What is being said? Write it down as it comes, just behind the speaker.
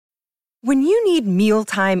When you need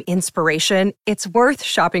mealtime inspiration, it's worth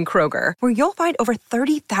shopping Kroger, where you'll find over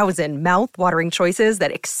 30,000 mouth-watering choices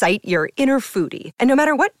that excite your inner foodie. And no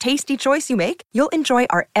matter what tasty choice you make, you'll enjoy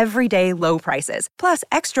our everyday low prices, plus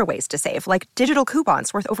extra ways to save, like digital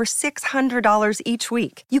coupons worth over $600 each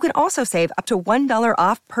week. You can also save up to $1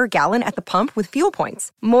 off per gallon at the pump with fuel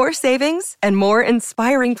points. More savings and more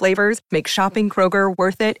inspiring flavors make shopping Kroger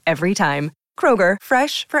worth it every time. Kroger,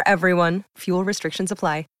 fresh for everyone. Fuel restrictions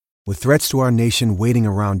apply. With threats to our nation waiting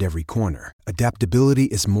around every corner, adaptability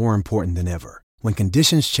is more important than ever. When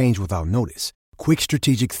conditions change without notice, quick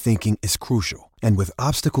strategic thinking is crucial. And with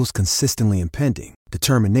obstacles consistently impending,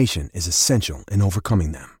 determination is essential in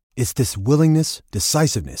overcoming them. It's this willingness,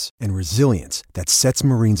 decisiveness, and resilience that sets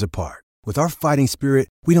Marines apart. With our fighting spirit,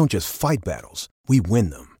 we don't just fight battles, we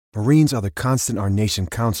win them. Marines are the constant our nation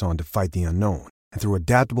counts on to fight the unknown. And through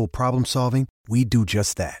adaptable problem solving, we do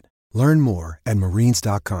just that. Learn more at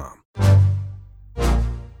marines.com.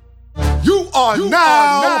 You are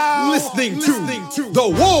now listening to The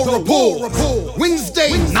War Report.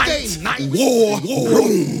 Wednesday night War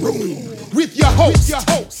Room. With your host,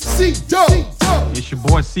 C-Dub. It's your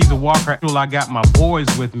boy Caesar Walker. I got my boys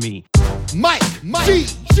with me. Mike G.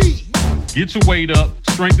 Get your weight up,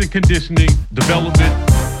 strength and conditioning, development.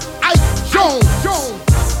 Ike Jones.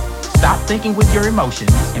 Stop thinking with your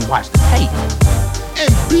emotions and watch the tape. And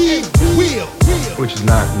Big Will. Which is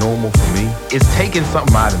not normal for me. It's taking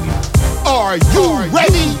something out of me. Are you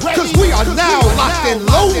ready? Because we are now locked and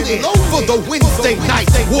loaded for the Wednesday night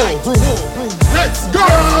War Room. Let's go!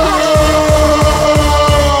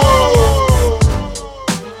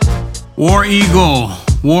 War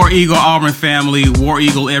Eagle Auburn family, War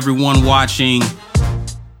Eagle everyone watching.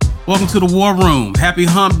 Welcome to the War Room. Happy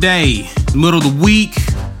Hump Day, middle of the week.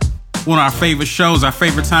 One of our favorite shows, our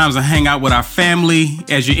favorite times to hang out with our family.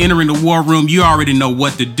 As you're entering the War Room, you already know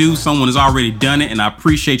what to do. Someone has already done it, and I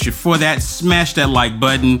appreciate you for that. Smash that like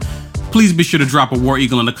button. Please be sure to drop a War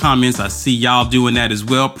Eagle in the comments. I see y'all doing that as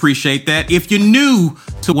well. Appreciate that. If you're new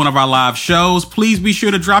to one of our live shows, please be sure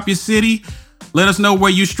to drop your city. Let us know where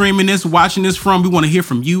you're streaming this, watching this from. We want to hear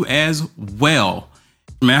from you as well.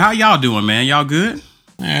 Man, how y'all doing, man? Y'all good?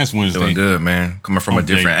 Yeah, it's Wednesday. Doing good, man. Coming from a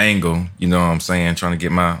different angle, you know what I'm saying? Trying to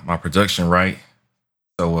get my production right.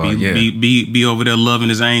 So, yeah. Be over there loving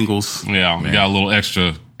his angles. Yeah, we got a little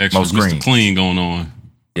extra Mr. Clean going on.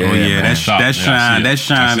 Yeah, man. that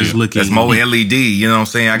shine is looking. That's more LED, you know what I'm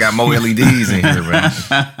saying? I got more LEDs in here, man.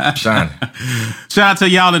 Shining. Shout out to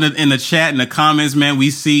y'all in the chat, in the comments, man.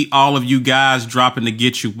 We see all of you guys dropping to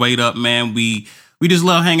get your weight up, man. We just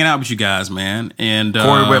love hanging out with you guys, man. And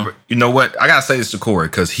Corey Weber, you know what? I gotta say this to Corey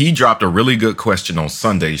because he dropped a really good question on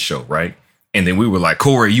Sunday's show, right? And then we were like,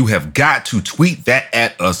 Corey, you have got to tweet that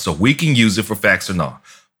at us so we can use it for Facts or Not.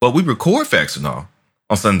 But we record Facts or Not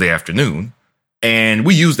on Sunday afternoon, and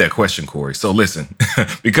we use that question, Corey. So listen,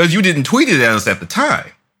 because you didn't tweet it at us at the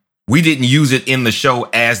time, we didn't use it in the show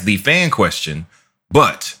as the fan question.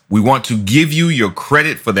 But we want to give you your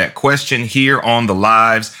credit for that question here on the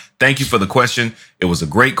lives. Thank you for the question. It was a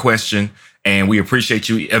great question, and we appreciate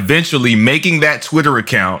you eventually making that Twitter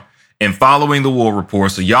account and following the War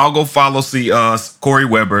Report. So y'all go follow us, Corey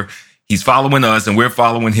Weber. He's following us, and we're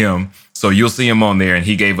following him. So you'll see him on there, and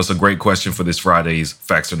he gave us a great question for this Friday's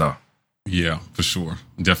Facts or Not. Yeah, for sure.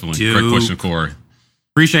 Definitely. Dude. Great question, Corey.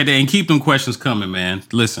 Appreciate that, and keep them questions coming, man.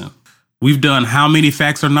 Listen, we've done how many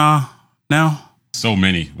Facts or Not now? So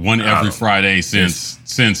many. One every Friday since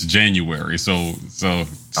January. So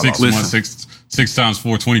 6 months, 6 times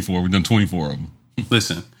 4, 24. We've done 24 of them.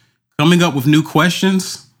 Listen, coming up with new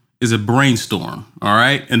questions is a brainstorm, all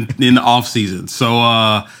right? And in the off season.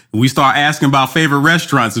 So we start asking about favorite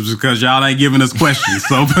restaurants, it's because y'all ain't giving us questions.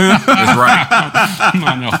 So that's right.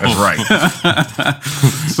 I know. That's right.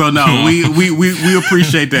 So no, we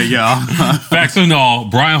appreciate that, y'all. Facts or Not,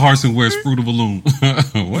 Brian Harsin wears Fruit of a Loom.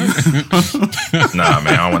 What? Nah,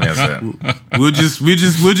 man, I don't want to answer that. We'll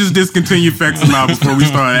just discontinue Facts or Not before we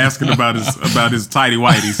start asking about his tidy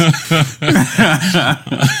whities.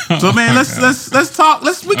 So man, let's talk.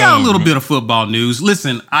 We got a little bit of football news.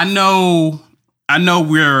 Listen, I know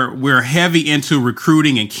we're heavy into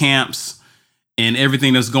recruiting and camps and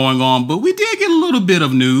everything that's going on, but we did get a little bit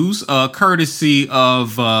of news, courtesy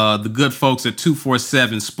of the good folks at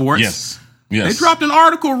 247 Sports. Yes. They dropped an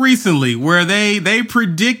article recently where they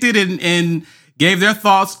predicted and gave their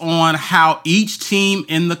thoughts on how each team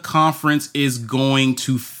in the conference is going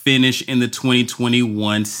to finish in the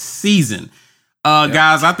 2021 season.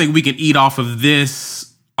 Guys, I think we can eat off of this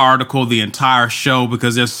article the entire show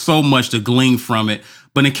because there's so much to glean from it.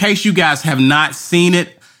 But in case you guys have not seen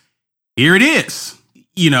it, here it is.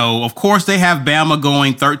 of course they have Bama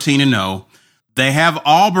going 13-0. They have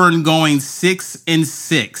Auburn going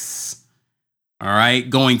 6-6. All right,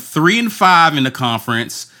 going 3-5 in the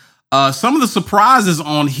conference. Some of the surprises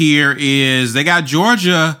on here is they got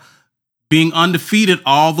Georgia being undefeated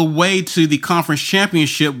all the way to the conference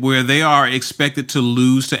championship, where they are expected to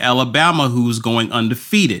lose to Alabama, who's going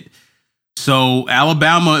undefeated. So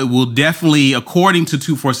Alabama will definitely, according to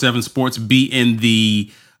 247 Sports, be in the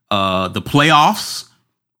playoffs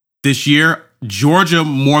this year. Georgia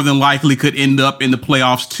more than likely could end up in the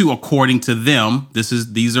playoffs too, according to them.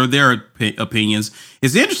 These are their opinions.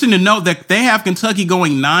 It's interesting to note that they have Kentucky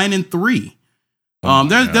going 9-3.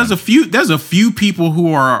 There's a few people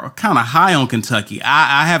who are kind of high on Kentucky.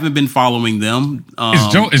 I haven't been following them.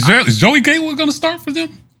 Is Joey Gatewood going to start for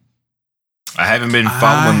them? I haven't been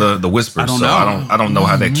following the whispers, I don't know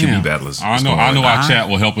how that QB battle is. I know our chat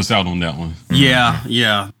will help us out on that one.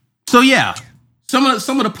 Yeah. So yeah. Some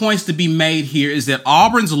of the points to be made here is that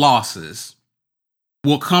Auburn's losses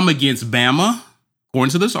will come against Bama,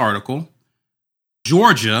 according to this article,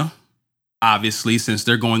 Georgia, obviously, since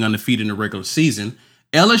they're going undefeated in the regular season,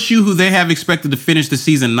 LSU, who they have expected to finish the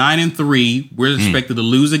season 9-3, we're expected to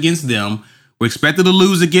lose against them. We're expected to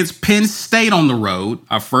lose against Penn State on the road,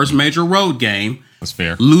 our first major road game. That's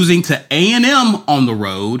fair. Losing to A&M on the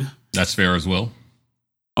road. That's fair as well.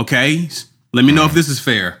 Okay, let me know if this is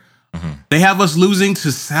fair. They have us losing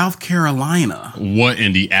to South Carolina. What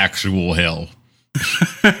in the actual hell?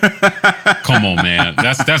 Come on, man.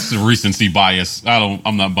 That's the recency bias.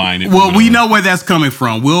 I'm not buying it. Well, we know where that's coming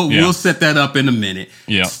from. We'll set that up in a minute.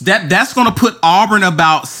 Yeah. That's going to put Auburn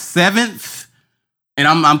about 7th. And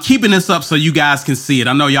I'm keeping this up so you guys can see it.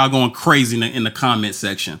 I know y'all going crazy in the comment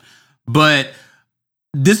section. But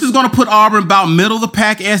this is going to put Auburn about middle of the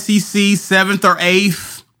pack SEC, 7th or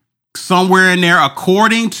 8th. Somewhere in there,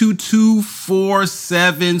 according to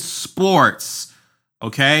 247 Sports.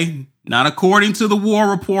 Okay? Not according to the War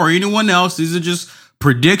Report or anyone else. These are just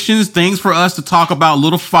predictions, things for us to talk about,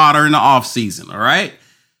 little fodder in the offseason. All right?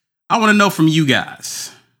 I want to know from you guys.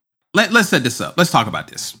 Let's set this up. Let's talk about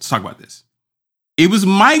this. It was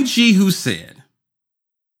Mike G who said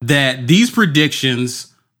that these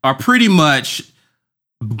predictions are pretty much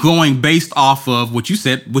going based off of what you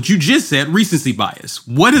just said, recency bias.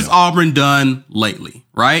 What has Auburn done lately,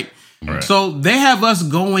 right? So they have us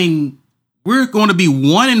going, we're going to be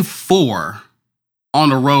 1-4 on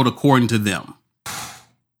the road, according to them.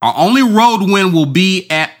 Our only road win will be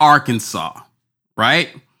at Arkansas, right?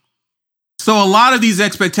 So a lot of these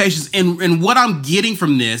expectations, and what I'm getting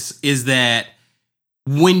from this is that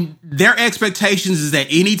when their expectations is that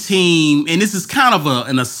any team, and this is kind of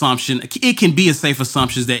an assumption, it can be a safe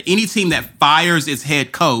assumption, that any team that fires its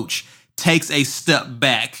head coach takes a step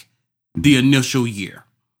back the initial year,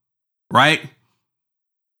 right?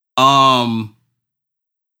 Not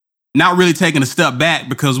really taking a step back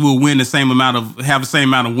because we'll have the same amount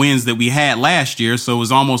of wins that we had last year, so it's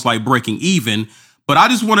almost like breaking even. But I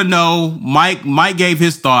just want to know, Mike gave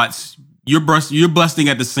his thoughts. You're busting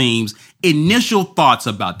at the seams. Initial thoughts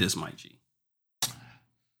about this, Mike G.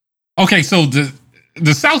 Okay, so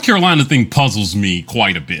the South Carolina thing puzzles me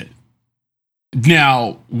quite a bit.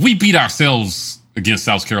 Now, we beat ourselves against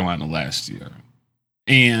South Carolina last year.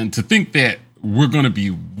 And to think that we're going to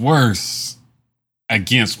be worse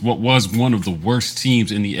against what was one of the worst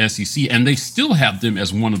teams in the SEC, and they still have them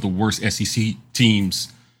as one of the worst SEC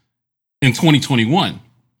teams in 2021.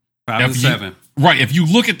 5-7. Right. If you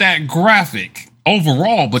look at that graphic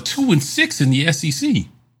overall, but 2-6 in the SEC.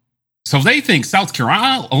 So they think South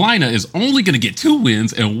Carolina is only going to get 2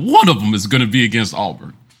 wins, and one of them is going to be against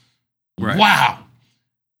Auburn. Right. Wow.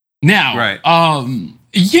 Now,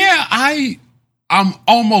 I'm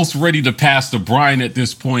almost ready to pass to Brian at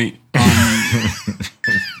this point.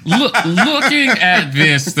 Looking at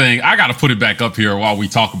this thing, I got to put it back up here while we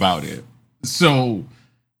talk about it. So,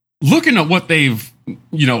 looking at what they've,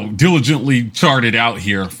 diligently charted out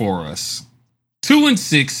here for us,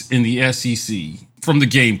 2-6 in the SEC from the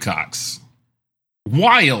Gamecocks,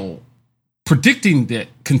 while predicting that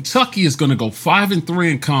Kentucky is going to go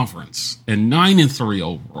 5-3 in conference and 9-3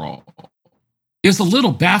 overall, is a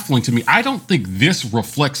little baffling to me. I don't think this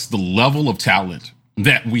reflects the level of talent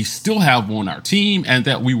that we still have on our team and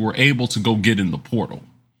that we were able to go get in the portal.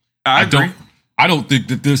 I agree. I don't think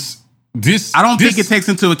that this. I don't think it takes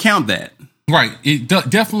into account that. Right. It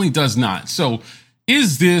definitely does not. So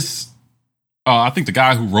is this, I think the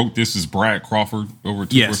guy who wrote this is Brad Crawford over at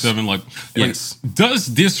 247. Yes.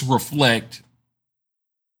 Does this reflect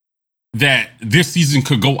that this season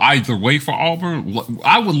could go either way for Auburn?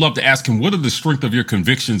 I would love to ask him, what are the strength of your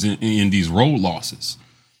convictions in these road losses?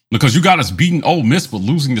 Because you got us beating Ole Miss, but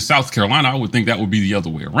losing to South Carolina. I would think that would be the other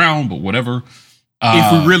way around, but whatever.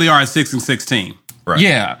 If we really are a 6-16. Right.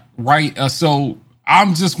 Yeah, right. So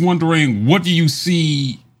I'm just wondering, what do you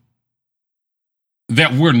see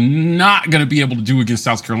that we're not going to be able to do against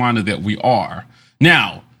South Carolina that we are?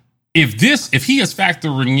 Now, if he is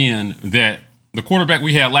factoring in that the quarterback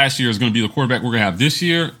we had last year is going to be the quarterback we're going to have this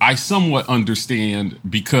year, I somewhat understand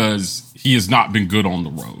because he has not been good on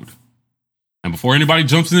the road. And before anybody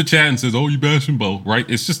jumps in the chat and says, "Oh, you bashing Bo," right?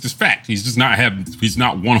 It's just this fact. He's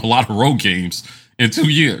not won a lot of road games in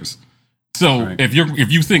 2 years. So right. if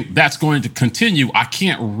you think that's going to continue, I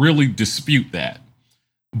can't really dispute that.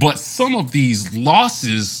 But some of these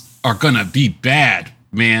losses are going to be bad,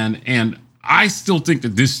 man. And I still think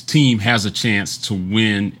that this team has a chance to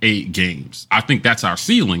win 8 games. I think that's our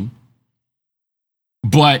ceiling.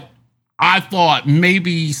 But I thought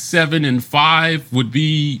maybe 7-5 would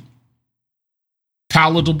be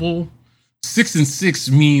palatable. 6-6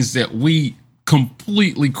 means that we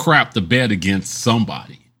completely crap the bed against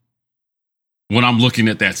somebody when I'm looking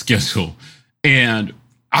at that schedule. And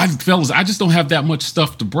I just don't have that much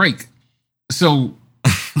stuff to break. So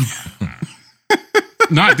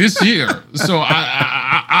not this year. So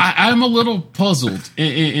I'm a little puzzled.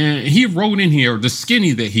 And he wrote in here, the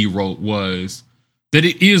skinny that he wrote was that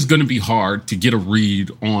it is going to be hard to get a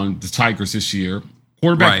read on the Tigers this year.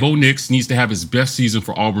 Quarterback Right. Bo Nix needs to have his best season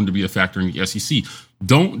for Auburn to be a factor in the SEC.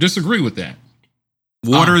 Don't disagree with that.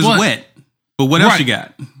 Water is wet. But what else Right. you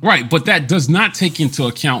got? Right, but that does not take into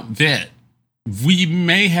account that we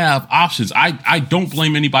may have options. I don't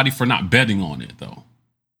blame anybody for not betting on it, though.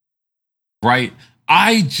 Right?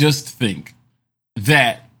 I just think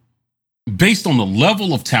that based on the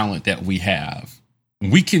level of talent that we have,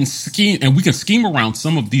 we can scheme around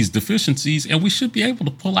some of these deficiencies, and we should be able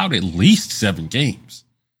to pull out at least 7 games.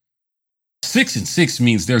 6-6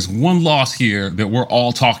 means there's one loss here that we're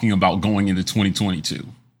all talking about going into 2022.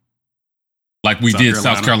 Like we did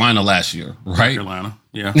South Carolina last year, right? South Carolina,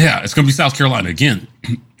 yeah. Yeah, it's going to be South Carolina again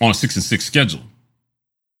on a 6-6 schedule.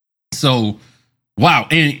 So, wow.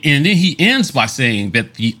 And then he ends by saying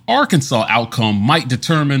that the Arkansas outcome might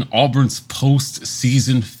determine Auburn's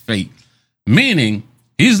postseason fate, meaning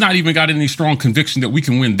he's not even got any strong conviction that we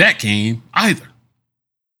can win that game either.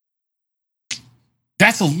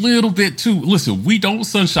 That's a little bit too, listen, we don't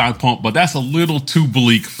sunshine pump, but that's a little too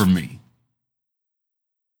bleak for me.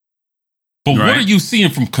 But Right. what are you seeing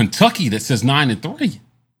from Kentucky that says 9-3?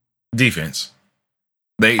 Defense.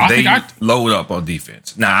 They I load up on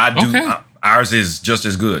defense. Now I do. Okay. Ours is just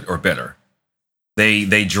as good or better.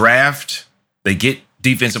 They draft. They get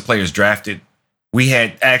defensive players drafted.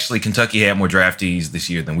 Kentucky had more draftees this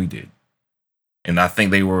year than we did, and I think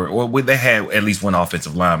they had at least one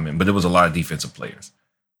offensive lineman, but there was a lot of defensive players.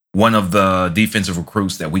 One of the defensive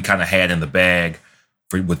recruits that we kind of had in the bag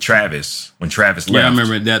with Travis when Travis left. Yeah, I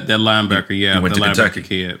remember that linebacker. Yeah, he went the to linebacker Kentucky.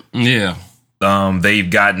 kid. Yeah. They've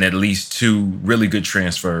gotten at least 2 really good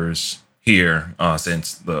transfers here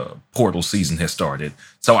since the portal season has started.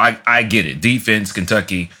 So I get it. Defense,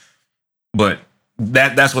 Kentucky, but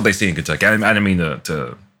that's what they see in Kentucky. I didn't mean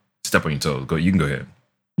to step on your toes. You can go ahead.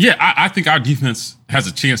 Yeah, I think our defense has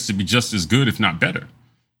a chance to be just as good, if not better.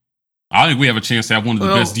 I think we have a chance to have one of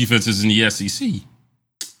the best defenses in the SEC.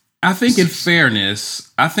 I think in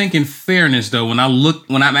fairness, though, when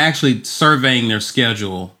I'm actually surveying their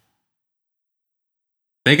schedule,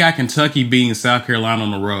 they got Kentucky beating South Carolina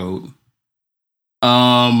on the road.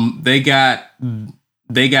 They got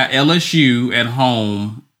LSU at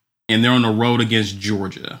home, and they're on the road against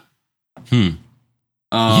Georgia.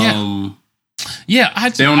 Yeah,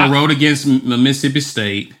 they're on the road against Mississippi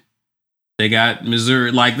State. They got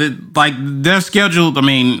Missouri. Like their schedule. I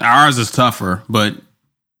mean, ours is tougher, but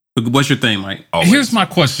what's your thing, Mike? Always. Here's my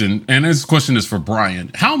question, and this question is for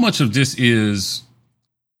Brian. How much of this is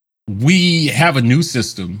we have a new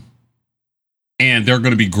system and there are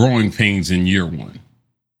going to be growing pains in year 1,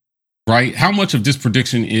 right? How much of this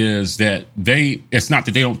prediction is that it's not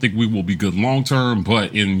that they don't think we will be good long-term,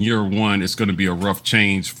 but in year 1, it's going to be a rough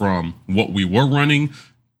change from what we were running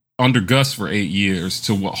under Gus for 8 years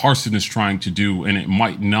to what Harsin is trying to do, and it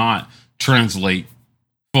might not translate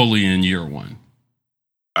fully in year 1.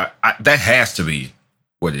 That has to be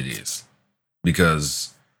what it is,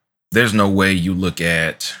 because there's no way you look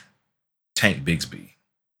at Tank Bigsby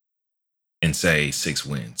and say 6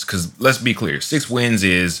 wins. Because let's be clear, 6 wins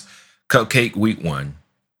is cupcake week 1,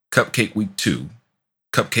 cupcake week 2,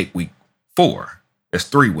 cupcake week 4. That's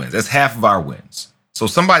 3 wins. That's half of our wins. So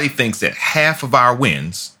somebody thinks that half of our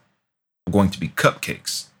wins are going to be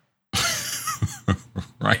cupcakes.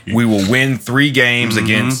 Right. We will win 3 games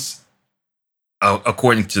against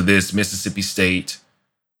according to this, Mississippi State,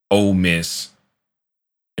 Ole Miss,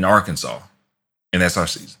 and Arkansas. And that's our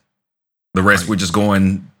season. The rest, we're just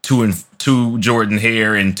going 2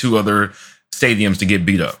 Jordan-Hare and 2 other stadiums to get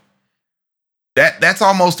beat up. That's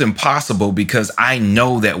almost impossible because I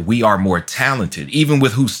know that we are more talented, even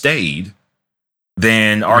with who stayed,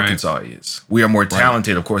 than Arkansas is. We are more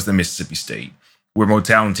talented, of course, than Mississippi State. We're more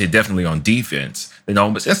talented, definitely on defense than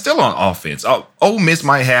Ole Miss, and still on offense. Ole Miss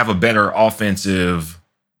might have a better offensive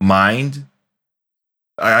mind.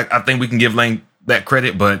 I think we can give Lane that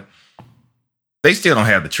credit, but they still don't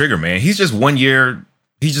have the trigger, man. He's just 1 year.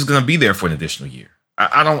 He's just going to be there for an additional year.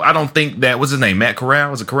 I don't think that, what's his name? Matt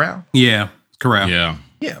Corral? Was it Corral? Yeah, Corral.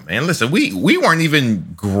 Yeah, man. Listen, we weren't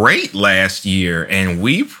even great last year, and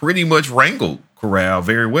we pretty much wrangled Corral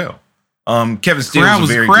very well. Kevin Steele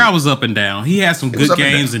Corral was up and down. He had some good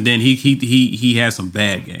games, and then he had some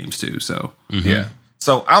bad games too. So yeah.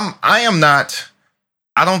 So I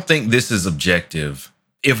don't think this is objective.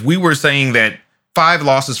 If we were saying that 5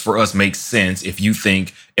 losses for us makes sense, if you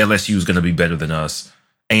think LSU is going to be better than us,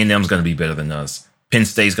 A&M is going to be better than us, Penn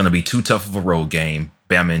State is going to be too tough of a road game,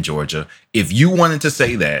 Bama and Georgia. If you wanted to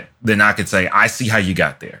say that, then I could say, I see how you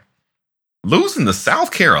got there. Losing to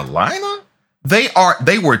South Carolina?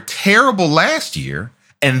 They were terrible last year,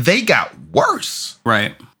 and they got worse.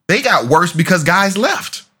 Right. They got worse because guys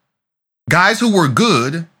left. Guys who were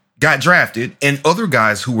good got drafted, and other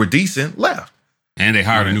guys who were decent left. And they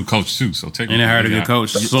hired a new coach too. So and they hired a good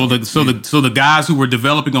coach. So the guys who were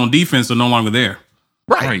developing on defense are no longer there.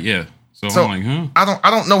 Right. Yeah. So I'm like,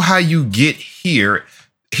 I don't know how you get here.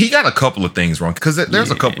 He got a couple of things wrong because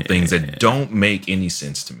there's a couple of things that don't make any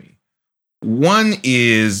sense to me. One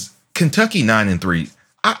is Kentucky 9-3.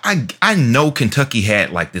 I know Kentucky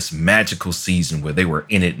had like this magical season where they were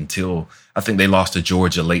in it until I think they lost to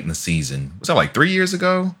Georgia late in the season. Was that like 3 years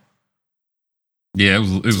ago? Yeah,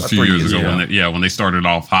 it was a few years ago when they started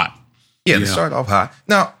off hot. Yeah, they started off hot.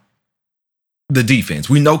 Now, the defense.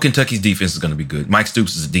 We know Kentucky's defense is going to be good. Mike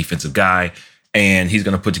Stoops is a defensive guy, and he's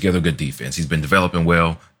going to put together a good defense. He's been developing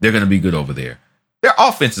well. They're going to be good over there. Their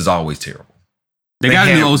offense is always terrible. They got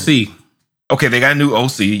a new OC. Okay, they got a new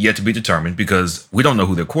OC, yet to be determined, because we don't know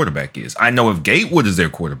who their quarterback is. I know if Gatewood is their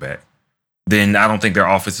quarterback, then I don't think their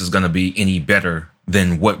offense is going to be any better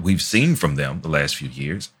than what we've seen from them the last few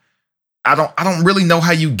years. I don't really know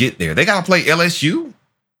how you get there. They got to play LSU,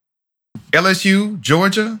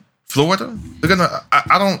 Georgia, Florida. They're gonna.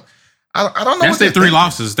 I don't know. That's their 3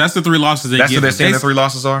 losses. That's the 3 losses they get. That's what they're saying. Their 3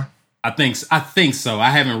 losses are. I think so.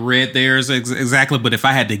 I haven't read theirs exactly, but if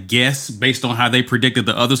I had to guess based on how they predicted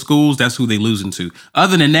the other schools, that's who they losing to.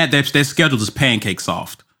 Other than that, their schedule is pancake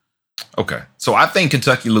soft. Okay, so I think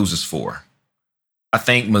Kentucky loses 4. I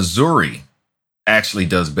think Missouri actually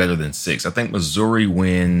does better than 6. I think Missouri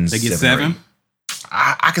wins. They get 7.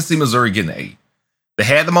 I can see Missouri getting 8. They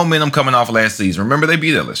had the momentum coming off last season. Remember, they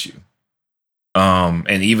beat LSU.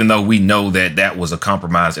 And even though we know that was a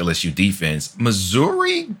compromised LSU defense,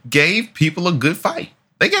 Missouri gave people a good fight.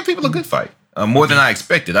 They gave people a good fight, more than I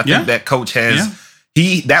expected. I think that coach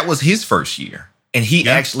that was his first year, and he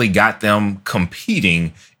actually got them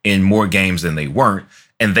competing in more games than they weren't.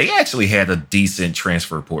 And they actually had a decent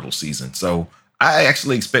transfer portal season. So I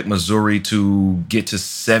actually expect Missouri to get to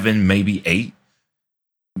 7, maybe 8.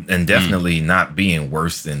 And definitely not being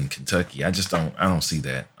worse than Kentucky. I don't see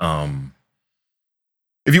that.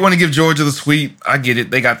 If you want to give Georgia the sweep, I get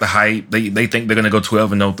it. They got the hype. They think they're going to go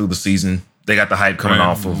 12-0 through the season. They got the hype coming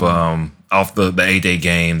off of the A-Day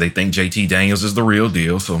game. They think JT Daniels is the real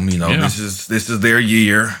deal. So, this is their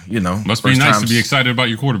year, Must be nice to be excited about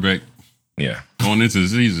your quarterback. Yeah. Going into the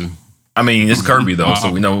season. I mean, it's Kirby though,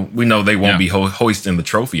 so we know they won't be hoisting the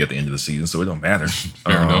trophy at the end of the season, so it don't matter.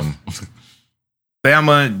 Fair enough.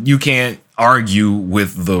 Bama, you can't argue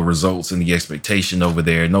with the results and the expectation over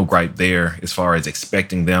there. No gripe there as far as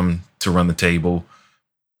expecting them to run the table.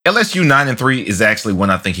 LSU 9-3 is actually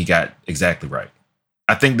one I think he got exactly right.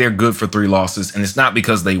 I think they're good for 3 losses, and it's not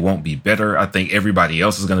because they won't be better. I think everybody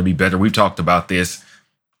else is going to be better. We've talked about this.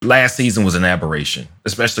 Last season was an aberration,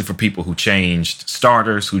 especially for people who changed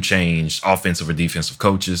starters, who changed offensive or defensive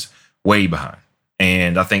coaches, way behind.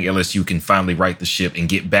 And I think LSU can finally right the ship and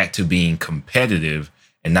get back to being competitive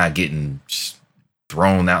and not getting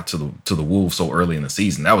thrown out to the wolves so early in the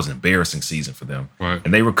season. That was an embarrassing season for them. Right.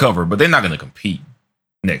 And they recover, but they're not going to compete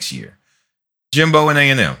next year. Jimbo and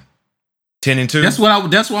A&M, 10-2. That's what I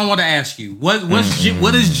want to ask you. What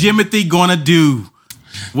is Jimothy gonna do?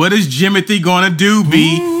 What is Jimothy gonna do,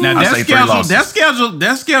 B? Now that schedule is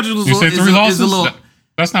a little.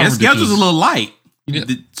 That's not ridiculous. Schedule's a little light.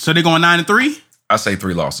 So they're going 9-3. I say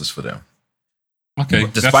 3 losses for them. Okay.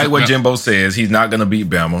 Despite what Jimbo says, he's not going to beat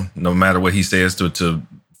Bama, no matter what he says to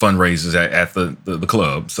fundraisers at the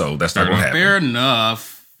club. So that's not going to happen. Fair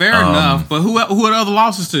enough. But who are the other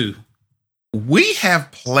losses to? We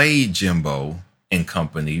have played Jimbo and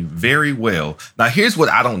company very well. Now, here's what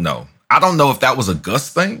I don't know. I don't know if that was a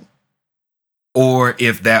Gus thing or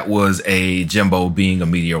if that was a Jimbo being a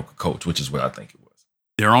mediocre coach, which is what I think it was.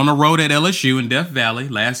 They're on the road at LSU in Death Valley,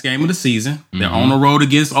 last game of the season. Mm-hmm. They're on the road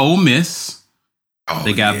against Ole Miss.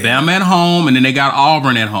 They got Bama at home, and then they got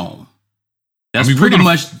Auburn at home. That's pretty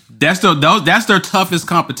much that's their toughest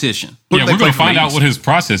competition. Yeah, we're going to find out what his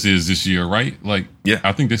process is this year, right? Like, yeah,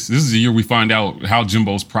 I think this is the year we find out how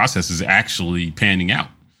Jimbo's process is actually panning out.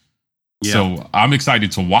 Yeah. So I'm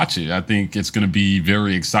excited to watch it. I think it's going to be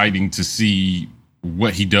very exciting to see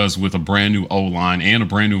what he does with a brand new O-line and a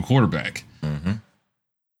brand new quarterback. Mm-hmm.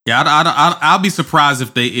 Yeah, I'll be surprised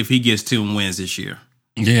if he gets 2 wins this year.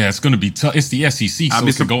 Yeah, it's going to be tough. It's the SEC, so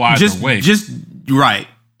it could go either way.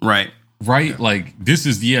 Right. Like, this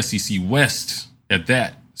is the SEC West at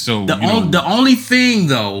that. So the only thing,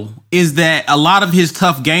 though, is that a lot of his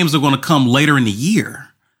tough games are going to come later in the year.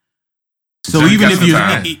 So even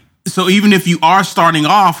if you are starting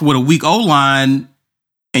off with a weak O-line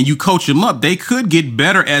and you coach them up, they could get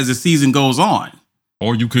better as the season goes on.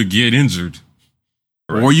 Or you could get injured.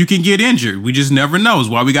 Right. Or you can get injured. We just never know. That's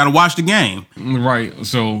why we got to watch the game. Right.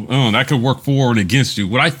 So that could work for and against you.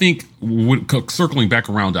 What I think, circling back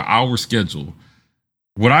around to our schedule,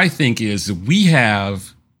 what I think is we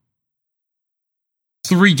have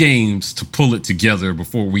 3 games to pull it together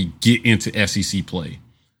before we get into SEC play.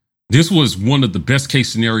 This was one of the best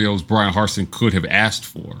case scenarios Brian Harsin could have asked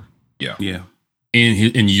for. Yeah.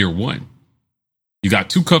 In year 1. You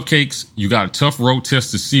got 2 cupcakes. You got a tough road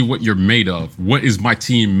test to see what you're made of. What is my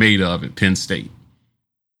team made of at Penn State?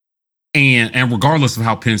 And regardless of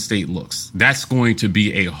how Penn State looks, that's going to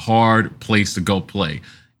be a hard place to go play.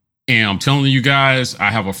 And I'm telling you guys,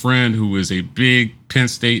 I have a friend who is a big Penn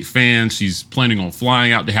State fan. She's planning on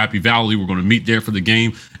flying out to Happy Valley. We're going to meet there for the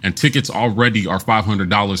game. And tickets already are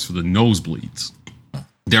 $500 for the nosebleeds.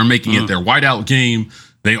 They're making it their whiteout game.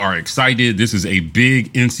 They are excited. This is a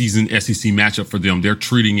big in-season SEC matchup for them. They're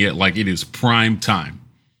treating it like it is prime time.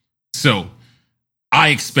 So I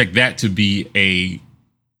expect that to be a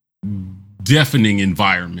deafening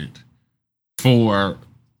environment for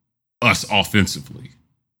us offensively.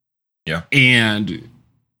 Yeah. And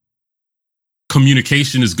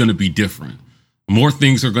communication is going to be different. More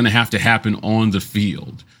things are going to have to happen on the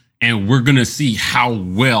field. And we're going to see how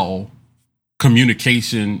well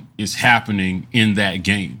communication is happening in that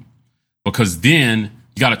game, because then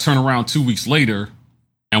you got to turn around 2 weeks later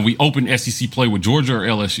and we open SEC play with Georgia or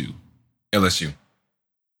LSU. LSU.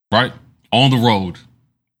 Right? On the road.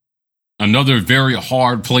 Another very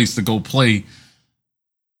hard place to go play.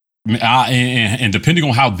 And depending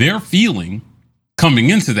on how they're feeling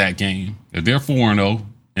coming into that game, if they're 4-0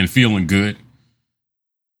 and feeling good,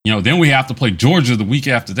 then we have to play Georgia the week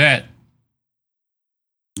after that.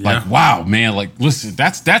 Like, wow, man, like, listen,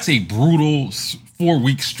 that's a brutal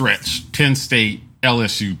 4-week stretch. Penn State,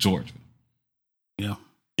 LSU, Georgia. Yeah.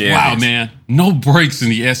 Wow, man. No breaks in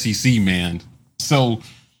the SEC, man. So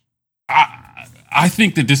I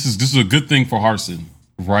think that this is a good thing for Harsin,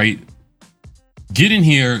 right? Get in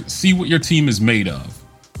here, see what your team is made of.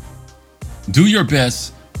 Do your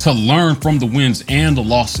best to learn from the wins and the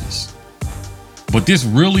losses. But this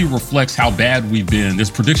really reflects how bad we've been. This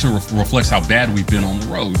prediction reflects how bad we've been on the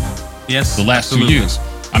road. Yes, the last absolutely. 2 years.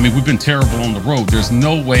 I mean, we've been terrible on the road. There's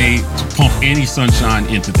no way to pump any sunshine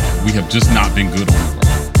into that. We have just not been good on the road.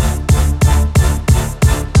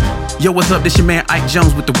 Yo, what's up? This your man Ike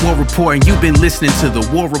Jones with the War Report, and you've been listening to the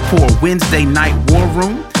War Report Wednesday Night War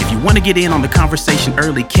Room. If you want to get in on the conversation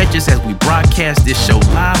early, catch us as we broadcast this show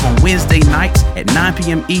live on Wednesday nights at 9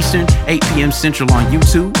 p.m. Eastern, 8 p.m. Central on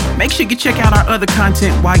YouTube. Make sure you check out our other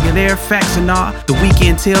content while you're there. Facts and All, the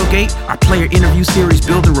Weekend Tailgate, our player interview series,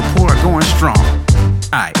 Building Rapport, going strong.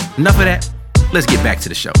 All right, enough of that. Let's get back to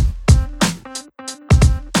the show.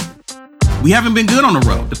 We haven't been good on the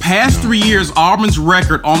road. The past 3 years, Auburn's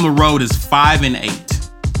record on the road is 5-8.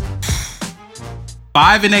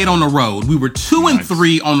 5-8 on the road. We were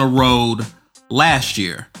 2-3 on the road last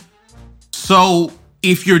year. So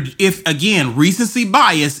if again, recency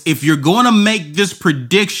bias, if you're going to make this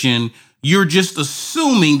prediction, you're just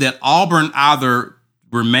assuming that Auburn either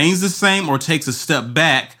remains the same or takes a step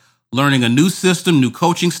back, learning a new system, new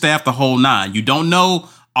coaching staff, the whole nine. You don't know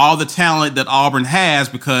all the talent that Auburn has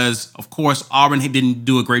because, of course, Auburn didn't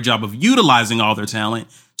do a great job of utilizing all their talent.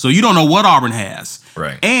 So you don't know what Auburn has.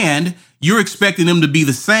 Right. And you're expecting them to be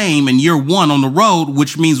the same in year one on the road,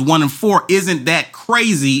 which means 1-4 isn't that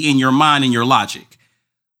crazy in your mind and your logic.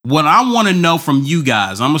 What I want to know from you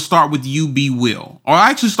guys, I'm going to start with you, B. Will. Or I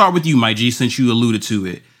actually start with you, Mike G, since you alluded to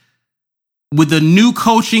it. With the new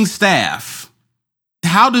coaching staff,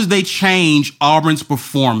 how does they change Auburn's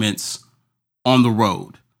performance on the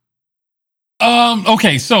road?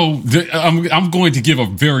 Okay, so I'm going to give a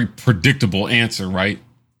very predictable answer, right?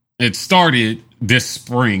 It started this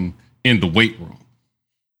spring in the weight room.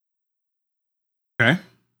 Okay.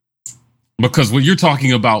 Because what you're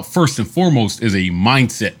talking about, first and foremost, is a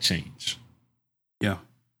mindset change. Yeah.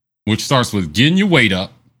 Which starts with getting your weight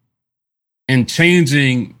up and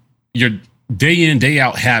changing your day in, day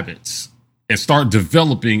out habits and start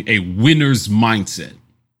developing a winner's mindset.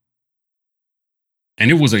 And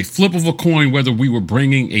it was a flip of a coin whether we were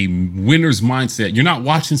bringing a winner's mindset. You're not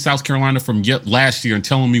watching South Carolina from last year and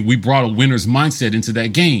telling me we brought a winner's mindset into that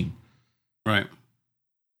game. Right.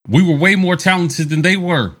 We were way more talented than they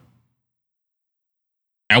were.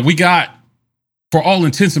 And we got, for all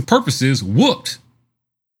intents and purposes, whooped.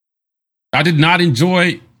 I did not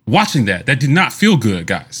enjoy watching that. That did not feel good,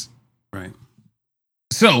 guys. Right.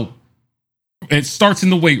 So it starts in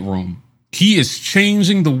the weight room. He is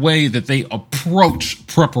changing the way that they approach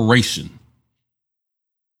preparation.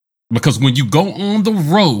 Because when you go on the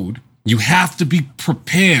road, you have to be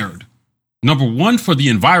prepared. Number one, for the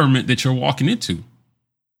environment that you're walking into.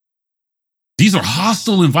 These are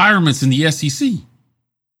hostile environments in the SEC.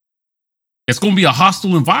 It's going to be a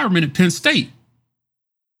hostile environment at Penn State.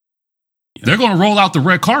 They're going to roll out the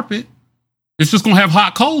red carpet. It's just going to have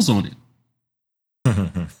hot coals on it.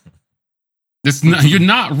 You're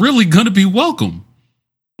not really going to be welcome.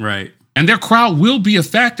 Right. And their crowd will be a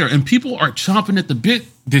factor. And people are chomping at the bit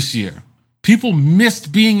this year. People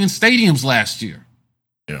missed being in stadiums last year.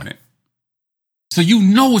 Yeah. Right. So you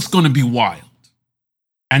know it's going to be wild.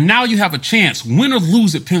 And now you have a chance, win or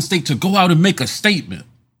lose at Penn State, to go out and make a statement.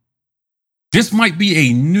 This might be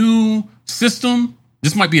a new system.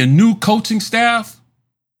 This might be a new coaching staff.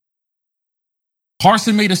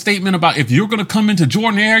 Harsin made a statement about if you're going to come into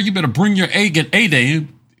Jordan-Hare, you better bring your A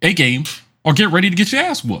game or get ready to get your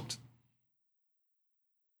ass whooped.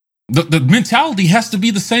 The mentality has to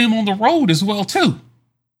be the same on the road as well, too.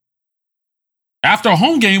 After a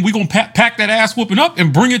home game, we're going to pack that ass whooping up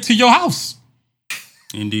and bring it to your house.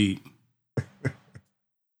 Indeed.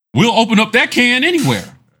 We'll open up that can anywhere.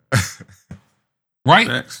 Right?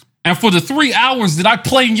 Facts. And for the 3 hours that I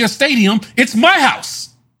play in your stadium, it's my house.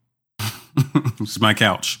 It's my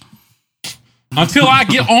couch. Until I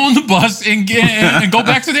get on the bus and go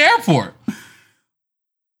back to the airport.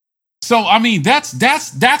 So I mean,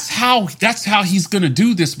 that's how he's gonna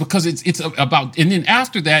do this, because it's about, and then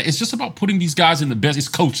after that, it's just about putting these guys in the best. It's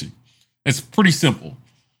coaching. It's pretty simple,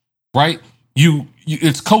 right?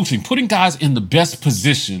 It's coaching, putting guys in the best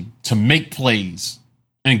position to make plays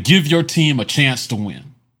and give your team a chance to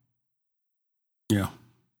win. Yeah.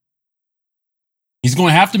 He's going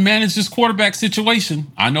to have to manage this quarterback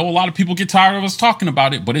situation. I know a lot of people get tired of us talking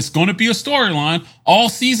about it, but it's going to be a storyline all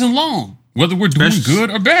season long, whether we're doing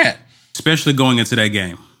good or bad. Especially going into that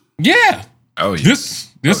game. Yeah. Oh, yeah.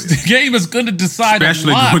 This game is going to decide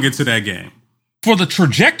Especially a lot going into that game. for the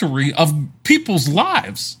trajectory of people's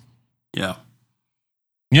lives. Yeah.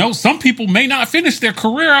 You know, some people may not finish their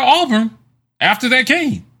career at Auburn after that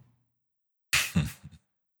game.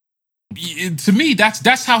 To me,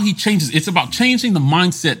 that's how he changes. It's about changing the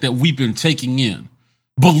mindset that we've been taking in,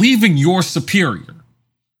 believing you're superior.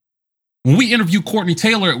 When we interviewed Courtney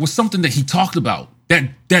Taylor, it was something that he talked about,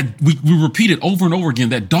 that we repeated over and over again,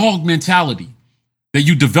 that dog mentality that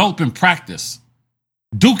you develop in practice,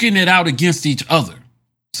 duking it out against each other,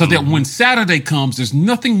 so that when Saturday comes, there's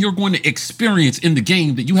nothing you're going to experience in the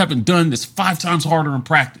game that you haven't done that's 5 times harder in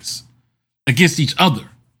practice against each other.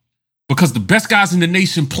 Because the best guys in the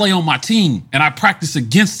nation play on my team, and I practice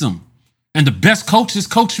against them. And the best coaches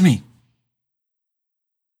coach me.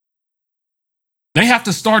 They have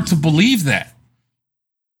to start to believe that.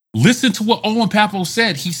 Listen to what Owen Pappoe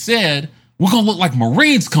said. He said, we're going to look like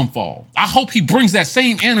Marines come fall. I hope he brings that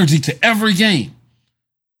same energy to every game.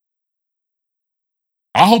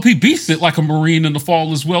 I hope he beats it like a Marine in the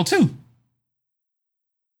fall as well, too.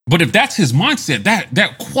 But if that's his mindset,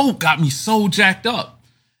 that quote got me so jacked up.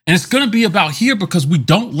 And it's going to be about here because we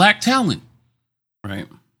don't lack talent. Right.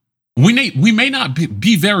 We may not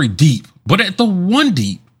be very deep, but at the one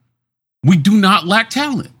deep, we do not lack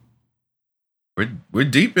talent. We're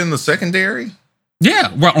deep in the secondary.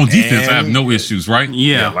 Yeah, well, on defense, I have no issues, right?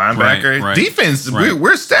 Yeah, linebacker. right. Defense,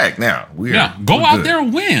 we're stacked now. Go out there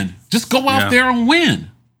and win. Just go out there and win.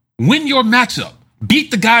 Win your matchup.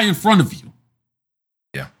 Beat the guy in front of you.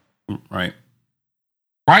 Yeah. Right.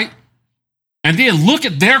 Right? And then look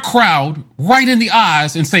at their crowd right in the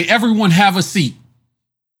eyes and say, everyone have a seat.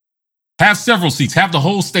 Have several seats. Have the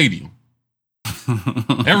whole stadium.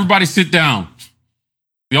 Everybody sit down.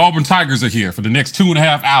 The Auburn Tigers are here for the next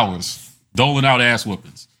 2.5 hours, doling out ass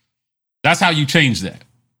whoopings. That's how you change that.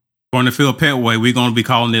 On the Phil Petway, we're going to be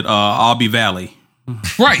calling it Albee Valley.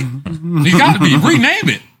 Right. You got to be. Rename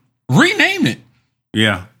it. Rename it.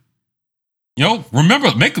 Yeah. You know,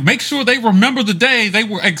 remember, make sure they remember the day they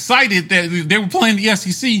were excited that they were playing the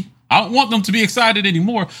SEC. I don't want them to be excited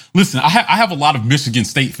anymore. Listen, I have a lot of Michigan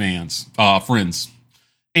State fans, friends.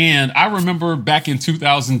 And I remember back in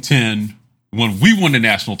 2010 when we won the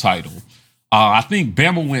national title, I think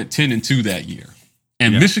Bama went 10-2 that year.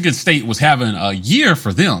 And Michigan State was having a year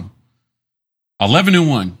for them.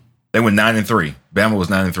 11-1. They went 9-3. Bama was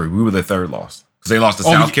 9-3. We were their third loss because they lost to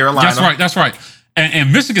South Carolina. That's right.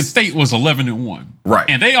 And Michigan State was 11-1. Right.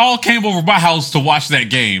 And they all came over my house to watch that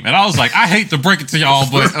game. And I was like, I hate to break it to y'all,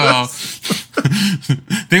 but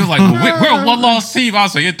they were like, we're a one-loss team. I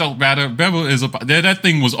was like, it don't matter. Bama is that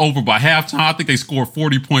thing was over by halftime. I think they scored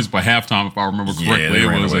 40 points by halftime, if I remember correctly.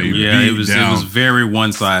 It was very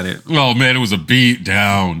one-sided. Oh man, it was a beat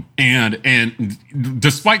down. And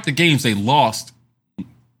despite the games they lost,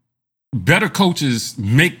 better coaches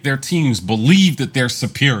make their teams believe that they're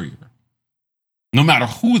superior, no matter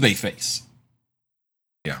who they face.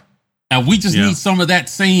 Yeah. And we just need some of that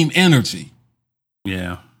same energy.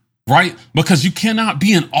 Yeah. Right? Because you cannot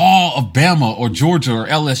be in awe of Bama or Georgia or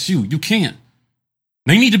LSU. You can't.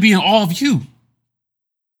 They need to be in awe of you.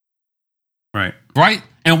 Right. Right?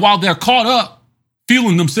 And while they're caught up,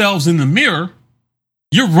 feeling themselves in the mirror,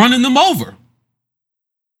 you're running them over.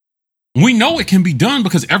 We know it can be done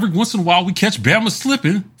because every once in a while we catch Bama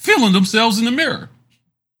slipping, feeling themselves in the mirror.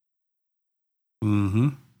 Mm-hmm.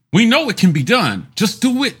 We know it can be done. Just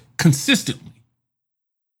do it consistently.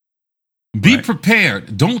 Be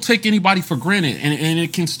prepared. Don't take anybody for granted. And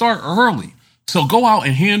it can start early. So go out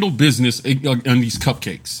and handle business on these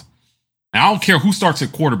cupcakes. Now, I don't care who starts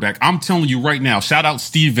at quarterback. I'm telling you right now, shout out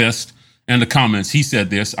Steve Vest in the comments. He said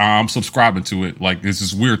this. I'm subscribing to it. Like, there's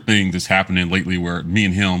this weird thing that's happening lately where me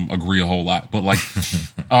and him agree a whole lot. But like,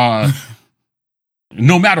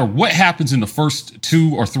 no matter what happens in the first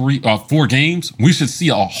 2 or 3 or 4 games, we should see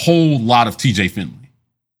a whole lot of TJ Finley.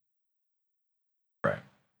 Right.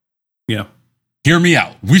 Yeah. Hear me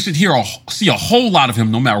out. We should see a whole lot of him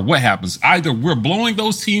no matter what happens. Either we're blowing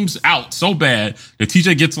those teams out so bad that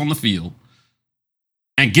TJ gets on the field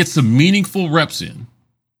and gets some meaningful reps in,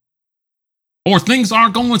 or things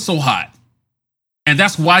aren't going so hot. And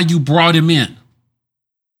that's why you brought him in.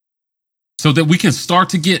 So that we can start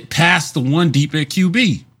to get past the one deep at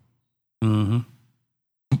QB. Mm-hmm.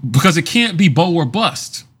 Because it can't be Bo or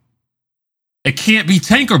bust. It can't be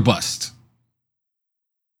tank or bust.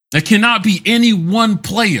 It cannot be any one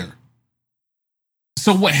player.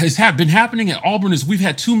 So what has been happening at Auburn is we've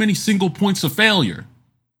had too many single points of failure.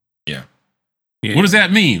 Yeah. What does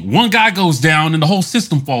that mean? One guy goes down and the whole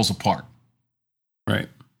system falls apart. Right.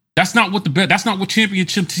 That's not what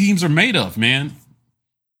championship teams are made of, man.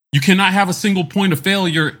 You cannot have a single point of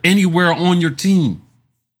failure anywhere on your team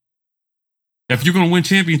if you're going to win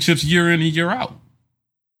championships year in and year out.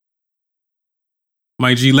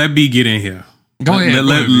 Mike G, let B get in here. Go ahead.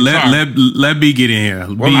 Let B get in here.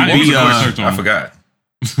 Well, I forgot.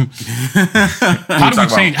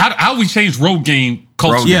 How do we change road game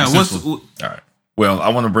culture? All right. Well, I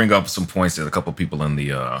want to bring up some points that a couple people in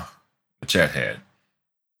the chat had.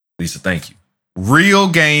 Lisa, thank you. Real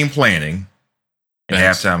game planning and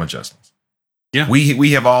halftime adjustments. Yeah.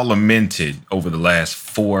 We have all lamented over the last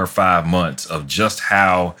 4 or 5 months of just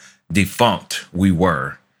how defunct we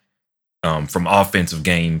were from offensive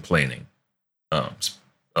game planning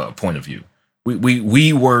point of view.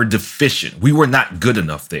 We were deficient. We were not good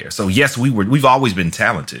enough there. So yes, we've always been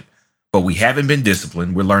talented, but we haven't been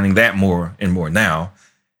disciplined. We're learning that more and more now.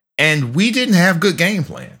 And we didn't have good game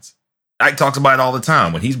plans. Ike talks about it all the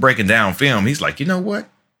time. When he's breaking down film, he's like, you know what?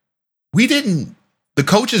 The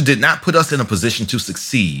coaches did not put us in a position to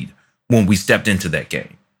succeed when we stepped into that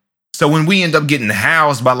game. So when we end up getting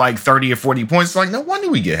housed by like 30 or 40 points, it's like, no wonder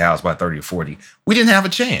we get housed by 30 or 40. We didn't have a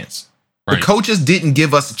chance. Right. The coaches didn't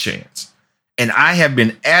give us a chance. And I have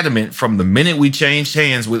been adamant from the minute we changed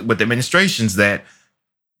hands with administrations that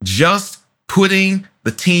just putting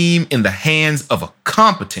the team in the hands of a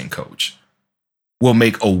competent coach will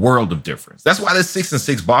make a world of difference. That's why this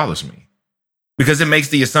 6-6 bothers me. because it makes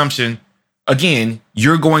the assumption, again,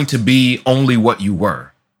 you're going to be only what you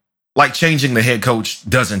were. Like changing the head coach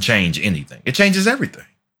doesn't change anything. It changes everything.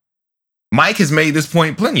 Mike has made this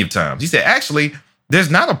point plenty of times. He said, actually, there's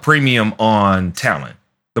not a premium on talent.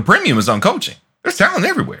 The premium is on coaching. There's talent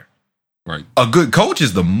everywhere. Right. A good coach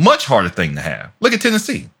is the much harder thing to have. Look at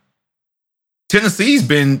Tennessee. Tennessee's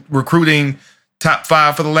been recruiting top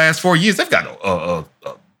 5 for the last 4 years. They've got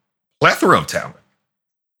a plethora of talent,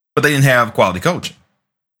 but they didn't have quality coaching.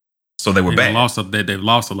 So they were bad. They've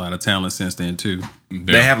lost a lot of talent since then, too.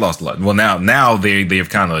 They have lost a lot. Well, now they've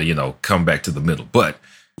kind of, come back to the middle. But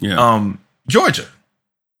Georgia,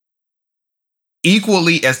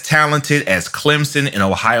 equally as talented as Clemson and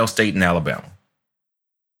Ohio State and Alabama.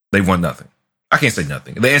 They've won nothing. I can't say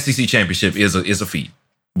nothing. The SEC championship is a feat,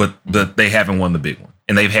 but they haven't won the big one,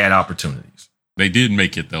 and they've had opportunities. They did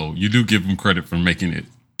make it, though. You do give them credit for making it.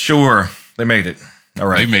 Sure, they made it. All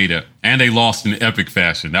right. They made it, and they lost in epic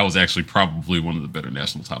fashion. That was actually probably one of the better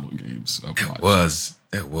national title games. It was.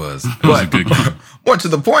 It was a good game. More to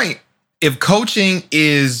the point, if coaching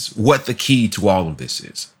is what the key to all of this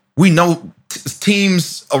is, we know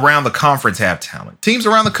teams around the conference have talent. Teams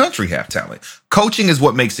around the country have talent. Coaching is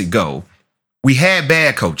what makes it go. We had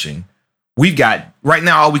bad coaching. We've got, right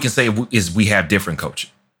now, all we can say is we have different coaching.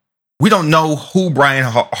 We don't know who Brian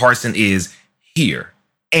Harsin is here.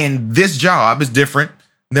 And this job is different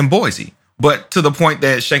than Boise. But to the point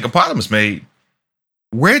that Shankopotamus made,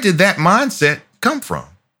 where did that mindset come from?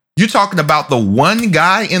 You're talking about the one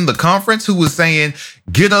guy in the conference who was saying,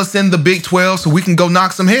 get us in the Big 12 so we can go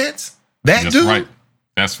knock some heads? That's dude? Right.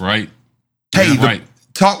 That's right. Hey, right.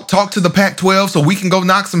 Talk to the Pac-12 so we can go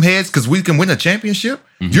knock some heads because we can win a championship?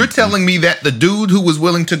 Mm-hmm. You're telling me that the dude who was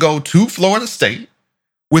willing to go to Florida State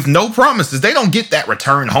with no promises, they don't get that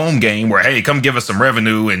return home game where, hey, come give us some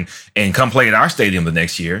revenue and come play at our stadium the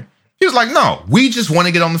next year. He was like, no, we just want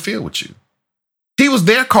to get on the field with you. He was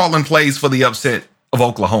there calling plays for the upset of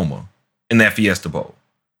Oklahoma in that Fiesta Bowl.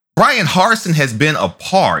 Brian Harsin has been a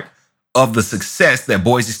part of the success that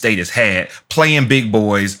Boise State has had playing big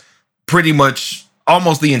boys pretty much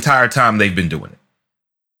almost the entire time they've been doing it.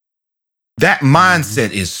 That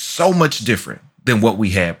mindset is so much different than what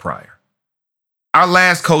we had prior. Our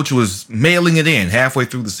last coach was mailing it in halfway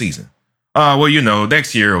through the season.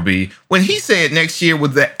 Next year will be, when he said next year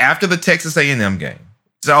was after the Texas A&M game.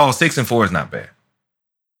 So 6-4 is not bad.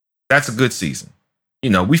 That's a good season.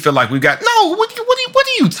 We feel like we've got, no, what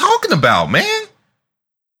are you talking about, man?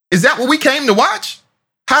 Is that what we came to watch?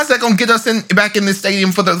 How's that going to get us back in this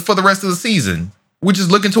stadium for the rest of the season? We're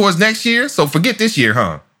just looking towards next year, so forget this year,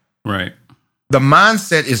 huh? Right. The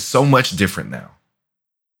mindset is so much different now.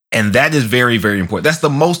 And that is very, very important. That's the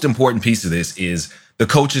most important piece of this is the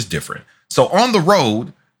coach is different. So on the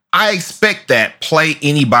road, I expect that play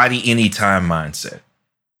anybody, anytime mindset.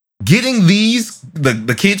 Getting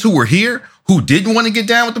the kids who were here, who didn't want to get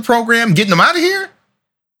down with the program, getting them out of here,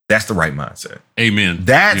 that's the right mindset. Amen.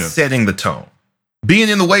 That's setting the tone. Being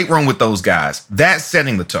in the weight room with those guys, that's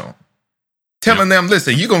setting the tone. Telling them,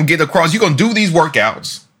 listen, you're going to get across, you're going to do these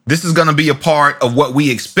workouts. This is going to be a part of what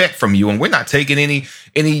we expect from you. And we're not taking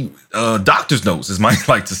any doctor's notes, as Mike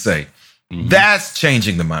like to say. Mm-hmm. That's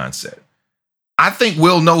changing the mindset. I think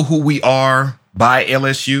we'll know who we are by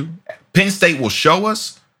LSU. Penn State will show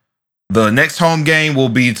us. The next home game will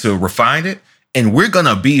be to refine it. And we're going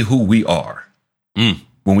to be who we are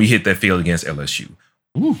when we hit that field against LSU.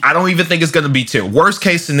 Ooh. I don't even think it's going to be terrible. Worst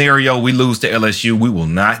case scenario, we lose to LSU. We will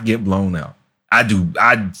not get blown out.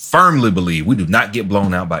 I firmly believe we do not get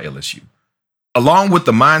blown out by LSU. Along with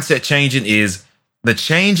the mindset changing is the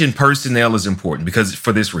change in personnel is important because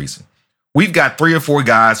for this reason, we've got 3 or 4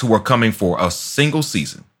 guys who are coming for a single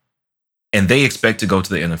season and they expect to go to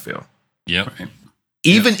the NFL. Yep.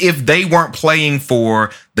 Even if they weren't playing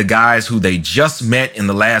for the guys who they just met in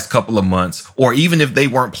the last couple of months, or even if they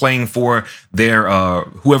weren't playing for their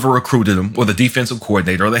whoever recruited them or the defensive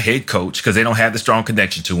coordinator or the head coach because they don't have the strong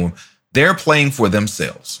connection to them, they're playing for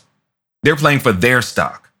themselves. They're playing for their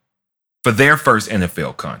stock, for their first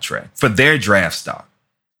NFL contract, for their draft stock.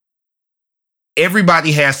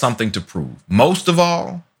 Everybody has something to prove. Most of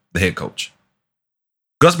all, the head coach.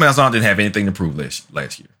 Gus Malzahn didn't have anything to prove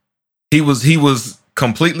last year. He was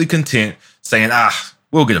completely content saying,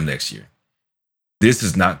 we'll get him next year. This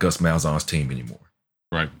is not Gus Malzahn's team anymore.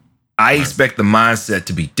 Right. I expect the mindset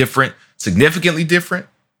to be different, significantly different,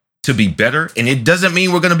 to be better. And it doesn't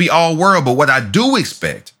mean we're going to be all world, but what I do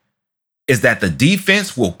expect is that the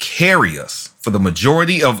defense will carry us for the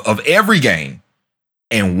majority of every game.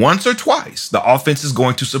 And once or twice, the offense is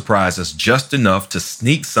going to surprise us just enough to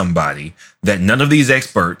sneak somebody that none of these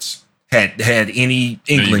experts had any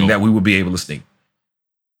inkling that we would be able to sneak.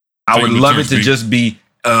 I would love it to just be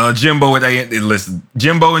Jimbo and listen,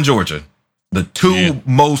 Jimbo and Georgia, the two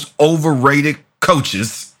most overrated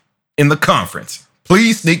coaches in the conference.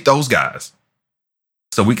 Please sneak those guys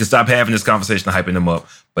so we can stop having this conversation and hyping them up.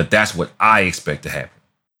 But that's what I expect to happen.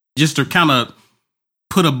 Just to kind of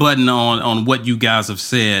put a button on what you guys have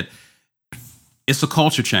said, it's a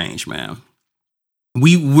culture change, man.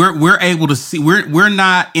 We're able to see, we're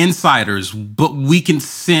not insiders, but we can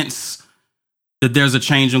sense that there's a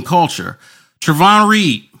change in culture. Trevon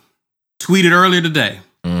Reed tweeted earlier today.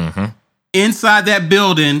 Mm-hmm. Inside that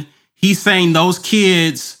building, he's saying those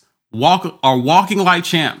kids are walking like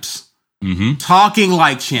champs, talking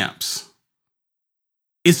like champs.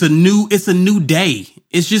 It's a new day.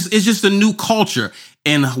 It's just a new culture.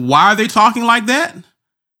 And why are they talking like that?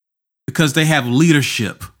 Because they have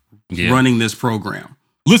leadership running this program.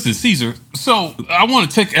 Listen, Caesar, so I want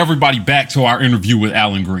to take everybody back to our interview with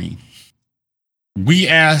Alan Green. We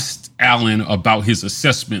asked Alan about his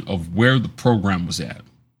assessment of where the program was at.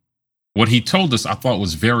 What he told us, I thought,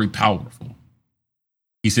 was very powerful.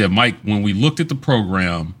 He said, Mike, when we looked at the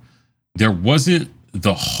program, there wasn't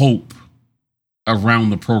the hope around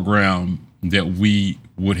the program that we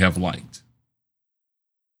would have liked.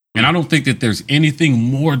 And I don't think that there's anything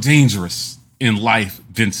more dangerous in life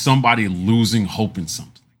than somebody losing hope in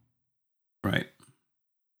something. Right.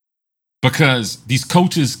 Because these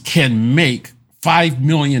coaches can make $5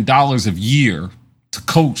 million a year to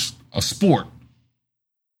coach a sport,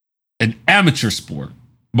 an amateur sport,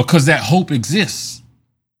 because that hope exists.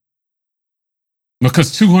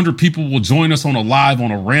 Because 200 people will join us on a live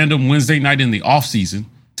on a random Wednesday night in the off season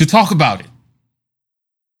to talk about it.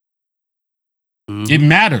 It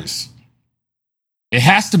matters. It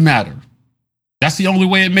has to matter. That's the only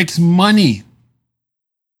way it makes money.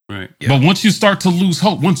 Right. Yeah. But once you start to lose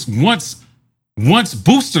hope, once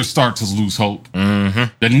boosters start to lose hope,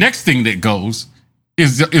 the next thing that goes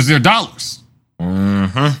is their dollars,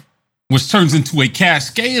 which turns into a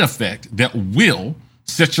cascade effect that will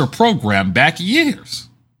set your program back years.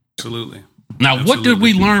 Absolutely. Now, what did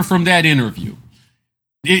we learn from that interview?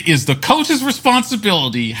 It is the coach's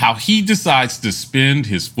responsibility how he decides to spend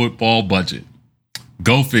his football budget.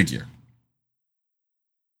 Go figure.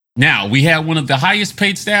 Now, we had one of the highest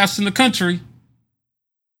paid staffs in the country.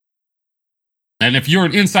 And if you're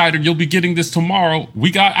an insider, you'll be getting this tomorrow.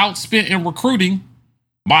 We got outspent in recruiting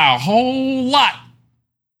by a whole lot.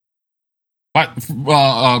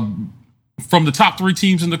 From the top 3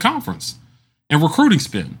 teams in the conference and recruiting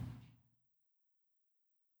spend.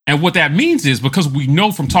 And what that means is, because we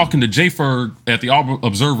know from talking to Jay Ferg at the Auburn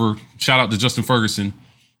Observer, shout out to Justin Ferguson,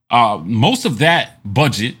 most of that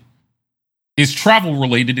budget is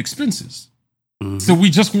travel-related expenses. So we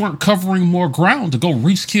just weren't covering more ground to go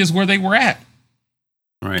reach kids where they were at.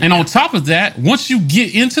 Right. And on top of that, once you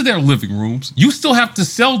get into their living rooms, you still have to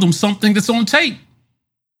sell them something that's on tape.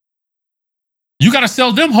 You got to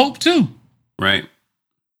sell them hope too. Right.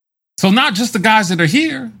 So not just the guys that are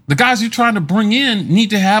here, the guys you're trying to bring in need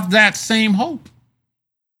to have that same hope.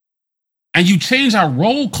 And you change our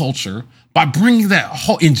role culture by bringing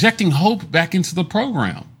injecting hope back into the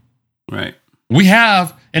program. Right. We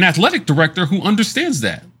have an athletic director who understands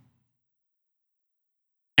that.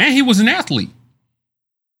 And he was an athlete.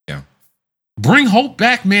 Yeah. Bring hope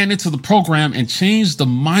back, man, into the program and change the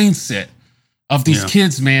mindset of these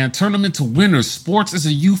kids, man. Turn them into winners. Sports is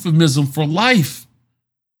a euphemism for life.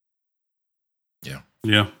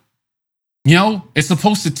 Yeah. You know, it's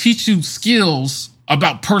supposed to teach you skills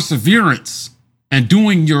about perseverance and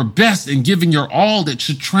doing your best and giving your all that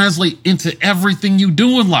should translate into everything you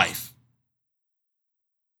do in life.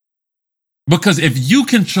 Because if you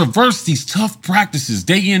can traverse these tough practices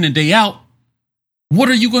day in and day out, what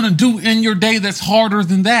are you going to do in your day that's harder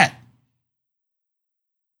than that?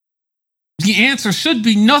 The answer should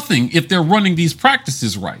be nothing if they're running these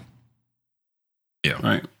practices right. Yeah.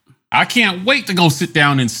 Right. I can't wait to go sit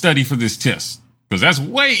down and study for this test, because that's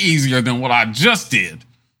way easier than what I just did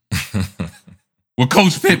with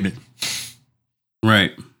Coach Pittman.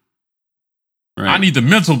 Right. I need the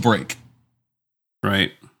mental break.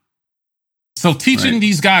 Right. So teaching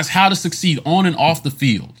these guys how to succeed on and off the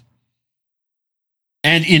field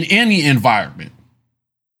and in any environment,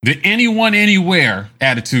 the anyone, anywhere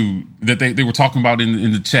attitude that they were talking about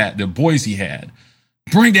in the chat that Boise had,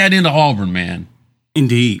 bring that into Auburn, man.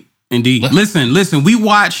 Indeed. Listen, we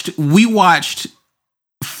watched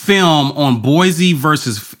film on Boise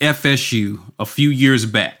versus FSU a few years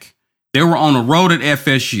back. They were on the road at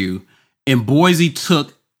FSU, and Boise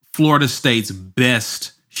took Florida State's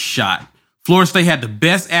best shot. Florida State had the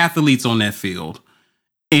best athletes on that field,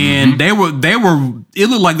 and they were. It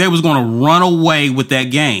looked like they was going to run away with that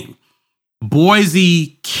game.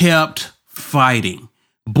 Boise kept fighting.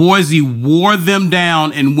 Boise wore them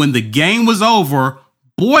down, and when the game was over,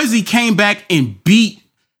 Boise came back and beat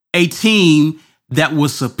a team that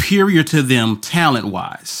was superior to them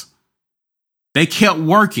talent-wise. They kept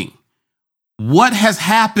working. What has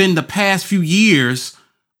happened the past few years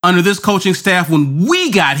under this coaching staff when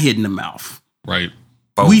we got hit in the mouth? Right.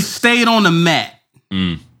 We stayed on the mat.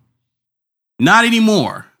 Not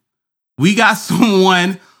anymore. We got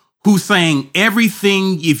someone who's saying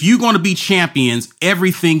everything, if you're going to be champions,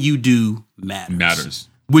 everything you do matters.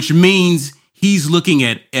 Which means he's looking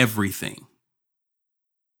at everything.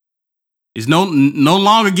 It's no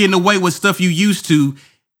longer getting away with stuff you used to.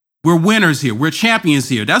 We're winners here. We're champions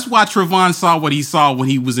here. That's why Trevon saw what he saw when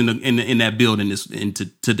he was in that building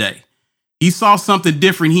today. He saw something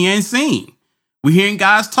different he ain't seen. We're hearing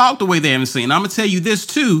guys talk the way they haven't seen. I'm going to tell you this,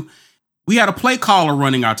 too. We had a play caller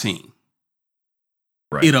running our team.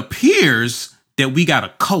 Right. It appears that we got a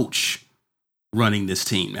coach running this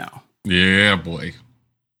team now. Yeah, boy.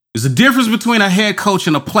 There's a difference between a head coach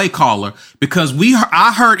and a play caller, because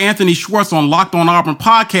I heard Anthony Schwartz on Locked on Auburn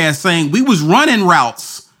podcast saying we was running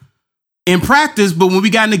routes in practice, but when we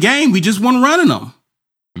got in the game, we just weren't running them.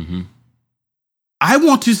 Mm-hmm. I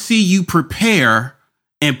want to see you prepare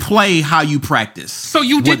and play how you practice. So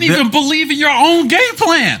you didn't even believe in your own game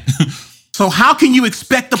plan. So how can you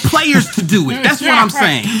expect the players to do it? That's what I'm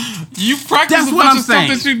saying. You practice a bunch of stuff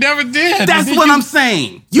that you never did. That's what I'm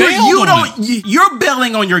saying. You're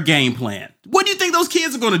bailing on your game plan. What do you think those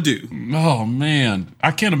kids are going to do? Oh, man.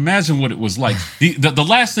 I can't imagine what it was like. The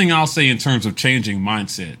last thing I'll say in terms of changing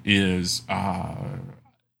mindset is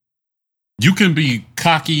you can be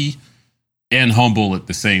cocky and humble at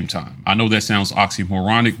the same time. I know that sounds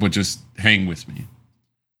oxymoronic, but just hang with me.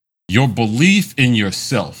 Your belief in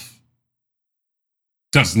yourself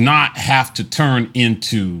does not have to turn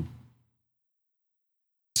into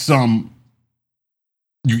an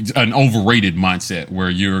overrated mindset where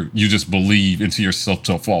you just believe into yourself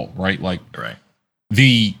to a fault, right? Like, right.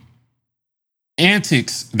 The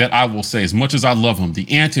antics that I will say, as much as I love him,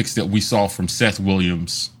 the antics that we saw from Seth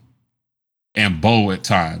Williams and Bo at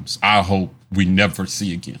times, I hope we never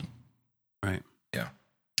see again. Right. Yeah.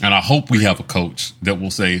 And I hope we have a coach that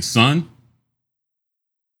will say, son,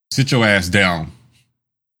 sit your ass down.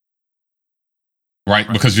 Right?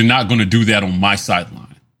 Because you're not going to do that on my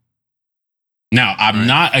sideline. Now, I'm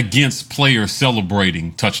not against players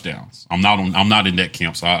celebrating touchdowns. I'm not in that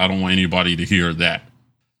camp, so I don't want anybody to hear that.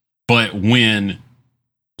 But when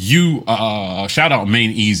you shout out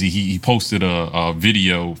Main Easy, he posted a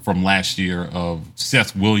video from last year of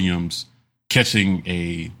Seth Williams catching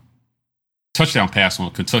a touchdown pass on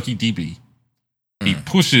a Kentucky DB. He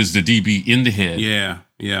pushes the DB in the head.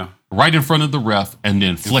 Yeah. Right in front of the ref, and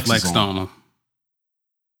then flexes on him.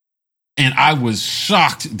 And I was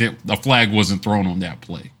shocked that the flag wasn't thrown on that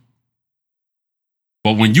play.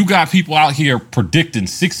 But when you got people out here predicting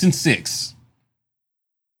 6-6,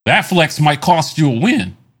 that flex might cost you a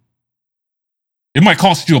win. It might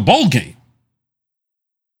cost you a bowl game.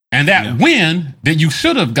 And that win that you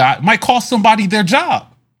should have got might cost somebody their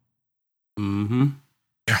job. Mm-hmm.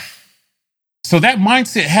 Yeah. So that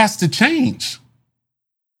mindset has to change.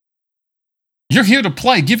 You're here to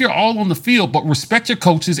play. Give your all on the field, but respect your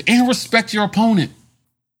coaches and respect your opponent.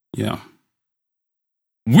 Yeah.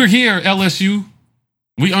 We're here, LSU.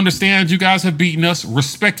 We understand you guys have beaten us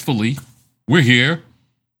respectfully. We're here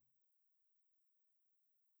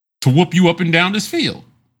to whoop you up and down this field.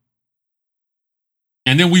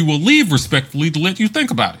 And then we will leave respectfully to let you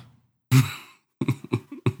think about it.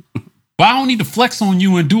 But I don't need to flex on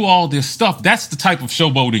you and do all this stuff. That's the type of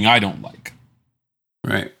showboating I don't like.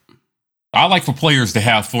 Right. I like for players to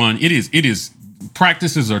have fun. It is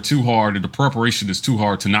practices are too hard and the preparation is too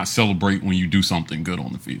hard to not celebrate when you do something good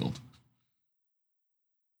on the field.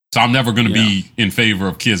 So I'm never going to be in favor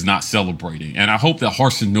of kids not celebrating. And I hope that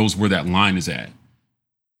Harsin knows where that line is at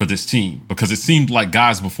for this team, because it seemed like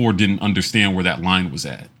guys before didn't understand where that line was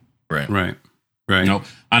at. Right. You know,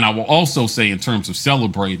 and I will also say in terms of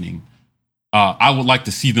celebrating, I would like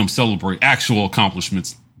to see them celebrate actual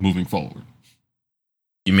accomplishments moving forward.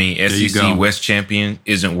 You mean SEC West champion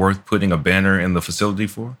isn't worth putting a banner in the facility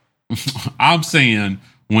for? I'm saying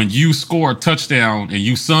when you score a touchdown and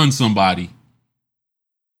you son somebody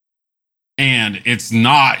and it's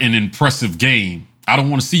not an impressive game, I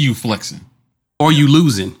don't want to see you flexing. Or you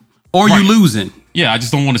losing. Yeah, I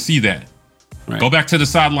just don't want to see that. Right. Go back to the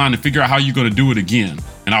sideline and figure out how you're going to do it again.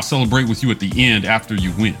 And I'll celebrate with you at the end after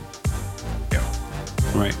you win. Yeah.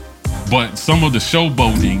 Right. But some of the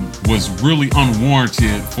showboating was really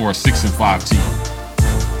unwarranted for a 6-5 team.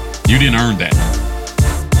 You didn't earn that.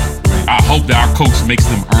 I hope that our coach makes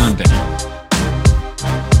them earn that.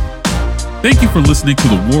 Thank you for listening to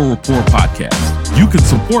the War Report podcast. You can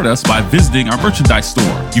support us by visiting our merchandise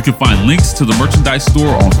store. You can find links to the merchandise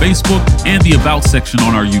store on Facebook and the About section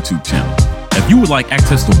on our YouTube channel. If you would like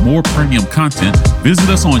access to more premium content, visit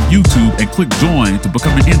us on YouTube and click join to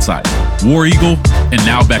become an insider. War Eagle, and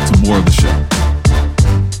now back to more of the show.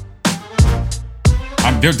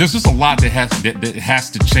 There's just a lot that has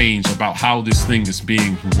to change about how this thing is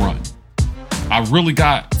being run. I really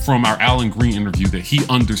got from our Alan Green interview that he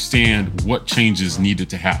understand what changes needed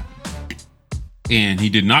to happen. And he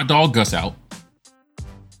did not dog Gus out.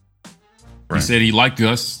 Right. He said he liked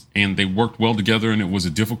Gus and they worked well together, and it was a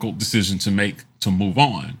difficult decision to make to move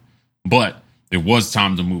on. But it was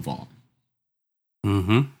time to move on.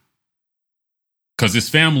 Mm-hmm. Because his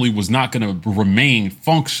family was not going to remain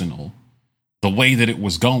functional the way that it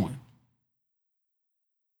was going.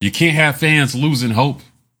 You can't have fans losing hope.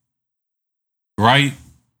 Right?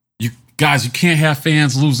 You can't have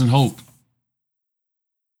fans losing hope.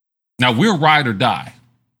 Now, we're ride or die.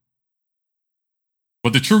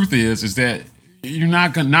 But the truth is that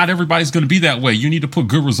not everybody's going to be that way. You need to put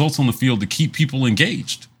good results on the field to keep people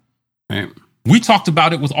engaged. Right. We talked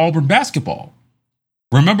about it with Auburn basketball.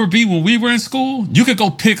 Remember, B, when we were in school, you could go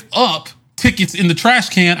pick up tickets in the trash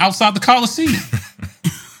can outside the Coliseum.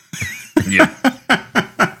 Yeah.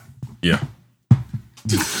 Yeah.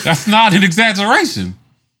 That's not an exaggeration.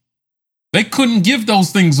 They couldn't give those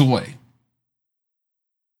things away.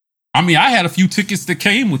 I mean, I had a few tickets that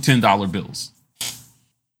came with $10 bills.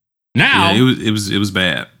 Now, yeah, it was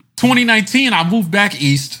bad. 2019, I moved back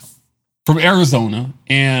east from Arizona,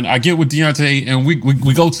 and I get with Deontay, and we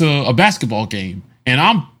go to a basketball game, and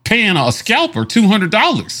I'm paying a scalper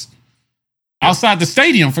 $200 outside the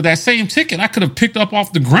stadium for that same ticket I could have picked up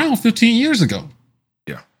off the ground 15 years ago.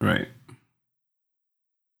 Yeah, right.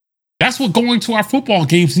 That's what going to our football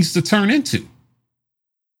games needs to turn into.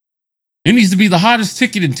 It needs to be the hottest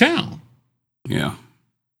ticket in town. Yeah.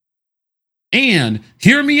 And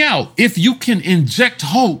hear me out. If you can inject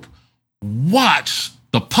hope, watch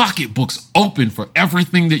the pocketbooks open for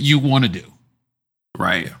everything that you want to do.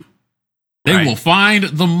 Right. They will find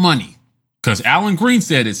the money. Because Alan Green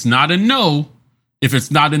said it's not a no if it's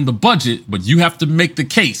not in the budget, but you have to make the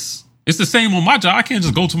case. It's the same on my job. I can't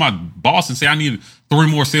just go to my boss and say, I need 3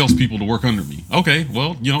 more salespeople to work under me. Okay,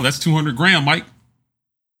 well, that's $200,000, Mike.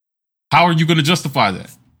 How are you going to justify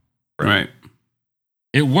that? Right.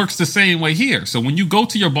 It works the same way here. So when you go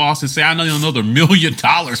to your boss and say, I need another $1 million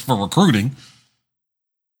for recruiting,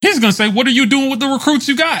 he's going to say, what are you doing with the recruits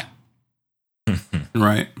you got?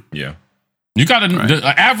 Right. Yeah. You got an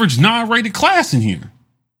average non-rated class in here.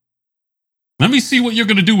 Let me see what you're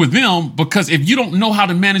going to do with them, because if you don't know how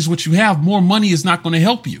to manage what you have, more money is not going to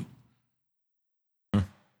help you.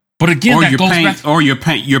 But again, or you're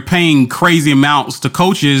paying crazy amounts to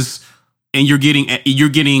coaches, and you're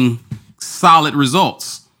getting solid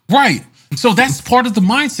results. Right. So that's part of the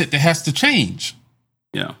mindset that has to change.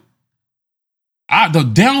 Yeah. The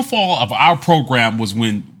downfall of our program was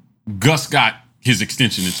when Gus got his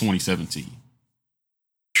extension in 2017.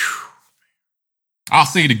 I'll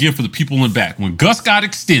say it again for the people in the back. When Gus got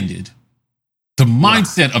extended, the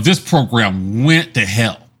mindset of this program went to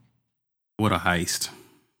hell. What a heist.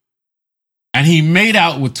 And he made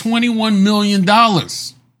out with $21 million.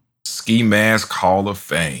 Ski Mask Hall of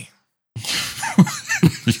Fame.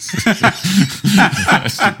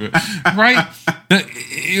 Right?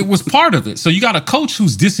 It was part of it. So you got a coach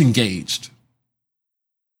who's disengaged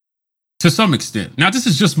to some extent. Now, this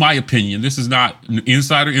is just my opinion. This is not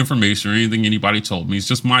insider information or anything anybody told me. It's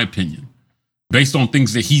just my opinion based on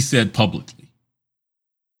things that he said publicly.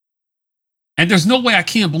 And there's no way I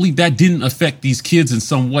can't believe that didn't affect these kids in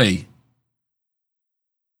some way,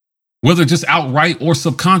 whether just outright or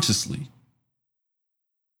subconsciously.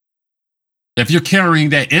 If you're carrying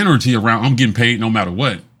that energy around, I'm getting paid no matter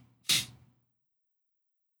what.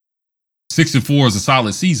 6-4 is a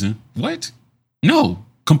solid season. What? No.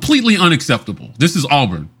 Completely unacceptable. This is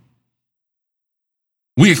Auburn.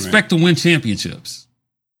 We expect to win championships.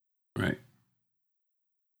 Right.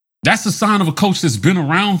 That's a sign of a coach that's been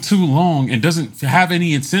around too long and doesn't have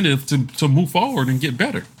any incentive to move forward and get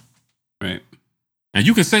better. Right. And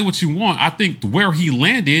you can say what you want. I think where he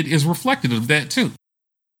landed is reflective of that too.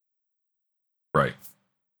 Right.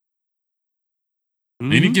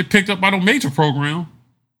 Mm-hmm. He didn't get picked up by no major program.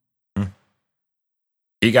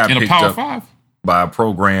 He got in picked a Power up 5 by a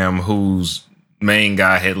program whose main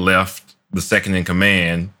guy had left, the second in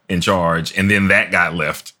command in charge, and then that guy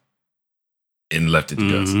left and left it to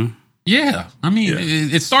Gus. Yeah. I mean,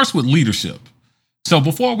 it starts with leadership. So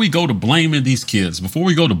before we go to blaming these kids, before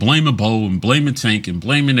we go to blaming Bo and blaming Tank and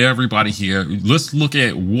blaming everybody here, let's look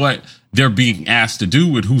at what they're being asked to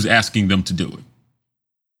do and who's asking them to do it.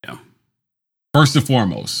 Yeah. First and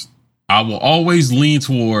foremost, I will always lean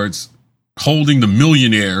towards holding the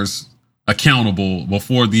millionaires accountable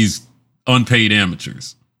before these unpaid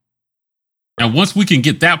amateurs. And once we can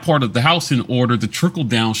get that part of the house in order, the trickle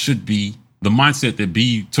down should be the mindset that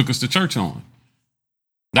B took us to church on.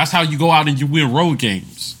 That's how you go out and you win road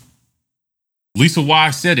games. Lisa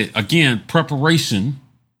Wise said it again: preparation,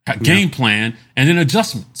 game plan, and then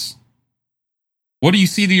adjustments. What do you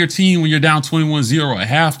see to your team when you're down 21-0 at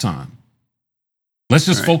halftime? Let's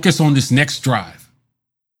just focus on this next drive.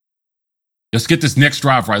 Let's get this next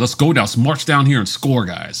drive right. Let's go down. Let's march down here and score,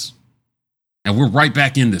 guys. And we're right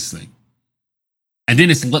back in this thing. And then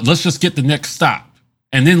let's just get the next stop.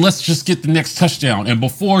 And then let's just get the next touchdown. And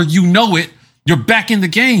before you know it, you're back in the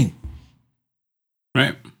game.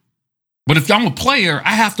 Right. But if I'm a player,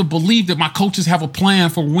 I have to believe that my coaches have a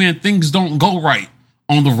plan for when things don't go right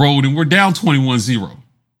on the road and we're down 21-0.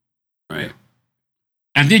 Right.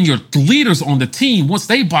 And then your leaders on the team, once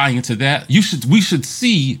they buy into that, we should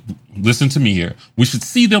see, listen to me here, we should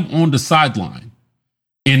see them on the sideline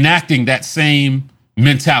enacting that same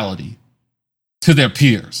mentality to their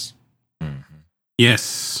peers.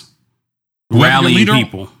 Yes. Whoever Rallying your leader,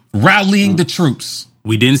 people. Rallying the troops.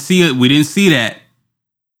 We didn't see it. We didn't see that.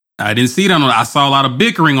 I didn't see that. I saw a lot of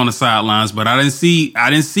bickering on the sidelines, but I didn't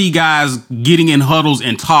see guys getting in huddles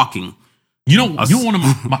and talking. You know one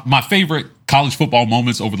of my favorite college football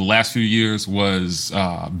moments over the last few years was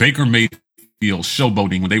Baker Mayfield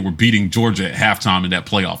showboating when they were beating Georgia at halftime in that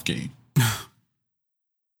playoff game.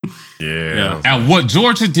 Yeah. And what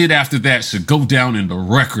Georgia did after that should go down in the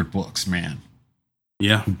record books, man.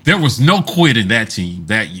 Yeah. There was no quit in that team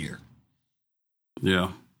that year.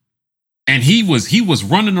 Yeah. And he was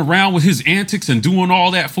running around with his antics and doing all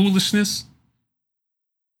that foolishness.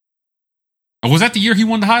 Was that the year he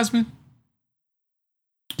won the Heisman?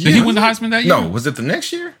 Did he win the Heisman that year? No, was it the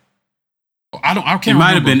next year? I can't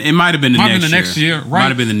remember. It might have been the next year. Right? Might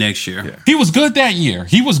have been the next year. Yeah. He was good that year.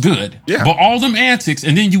 He was good. Yeah. But all them antics,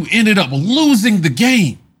 and then you ended up losing the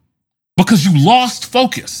game because you lost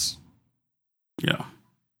focus. Yeah.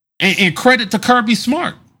 And credit to Kirby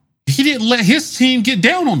Smart. He didn't let his team get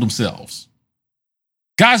down on themselves.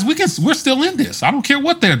 Guys, we're still in this. I don't care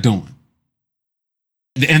what they're doing.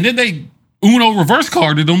 And then they Uno reverse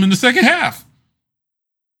carded them in the second half.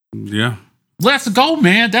 Yeah. Let's go,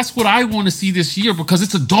 man. That's what I want to see this year because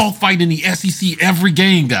it's a dogfight in the SEC every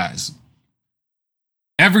game, guys.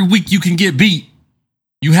 Every week you can get beat.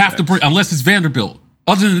 You have to bring, unless it's Vanderbilt.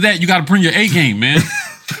 Other than that, you got to bring your A game, man.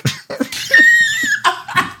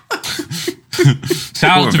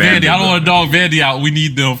 Shout out to Vandy. I don't want to dog Vandy out. We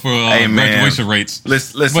need them for graduation rates.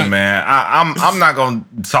 Listen, man. I'm not going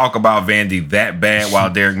to talk about Vandy that bad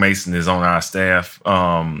while Derek Mason is on our staff.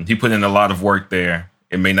 He put in a lot of work there.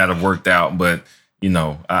 It may not have worked out, but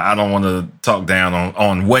I don't want to talk down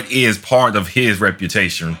on what is part of his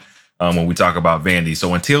reputation when we talk about Vandy.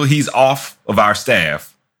 So until he's off of our staff,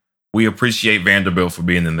 we appreciate Vanderbilt for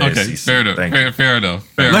being in the SEC. Fair enough. Fair enough.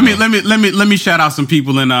 Let me shout out some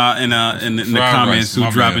people in the comments who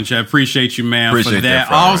drop in chat. Appreciate you, man, appreciate for that.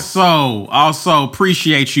 Also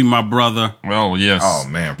appreciate you, my brother. Oh yes. Oh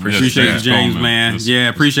man, appreciate you, James, man. Yeah,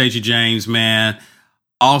 appreciate you, James, man.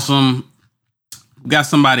 Awesome. Got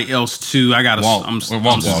somebody else too. I'm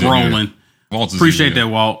scrolling. Appreciate that,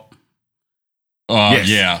 Walt. Yes.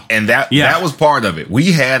 Yeah. And that was part of it.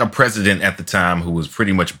 We had a president at the time who was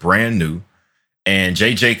pretty much brand new, and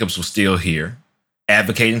Jay Jacobs was still here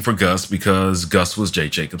advocating for Gus because Gus was Jay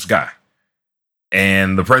Jacobs' guy.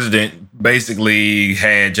 And the president basically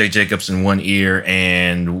had Jay Jacobs in one ear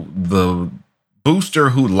and the booster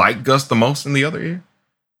who liked Gus the most in the other ear.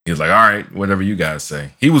 He was like, all right, whatever you guys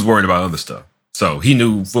say. He was worried about other stuff. So he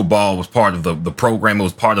knew football was part of the program. It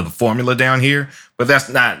was part of the formula down here, but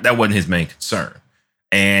that wasn't his main concern.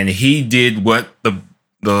 And he did what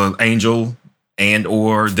the angel and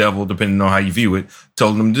or devil, depending on how you view it,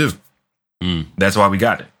 told him to do. That's why we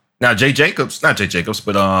got it. Now, not Jay Jacobs,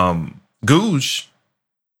 but Googe,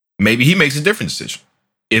 maybe he makes a different decision.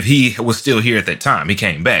 If he was still here at that time, he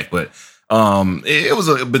came back, but it was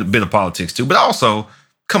a bit of politics too. But also,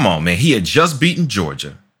 come on, man, he had just beaten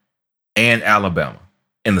Georgia and Alabama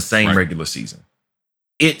in the same regular season.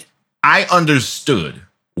 I understood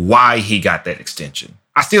why he got that extension.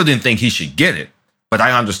 I still didn't think he should get it, but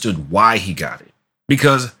I understood why he got it.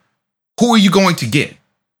 Because who are you going to get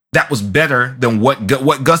that was better than what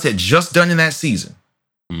Gus had just done in that season?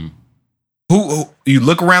 Who you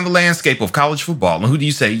look around the landscape of college football, and who do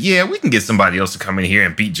you say, yeah, we can get somebody else to come in here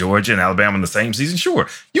and beat Georgia and Alabama in the same season? Sure.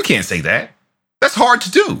 You can't say that. That's hard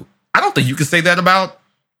to do. I don't think you can say that about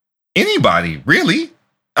anybody, really.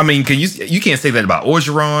 I mean, you can't say that about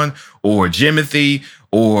Orgeron or Jimothy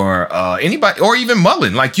or anybody, or even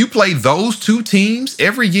Mullen. Like, you play those two teams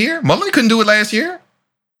every year. Mullen couldn't do it last year.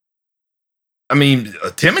 I mean,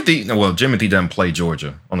 Jimothy doesn't play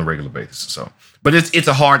Georgia on a regular basis. So, but it's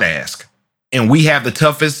a hard ask. And we have the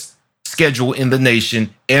toughest schedule in the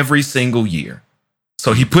nation every single year.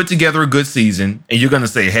 So he put together a good season, and you're going to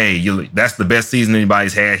say, hey, that's the best season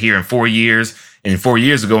anybody's had here in 4 years. And 4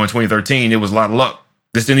 years ago in 2013, it was a lot of luck.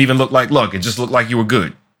 This didn't even look like luck. It just looked like you were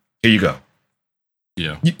good. Here you go.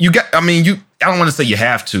 Yeah. I don't want to say you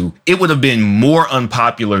have to. It would have been more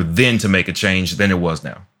unpopular then to make a change than it was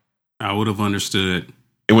now. I would have understood.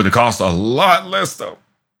 It would have cost a lot less, though.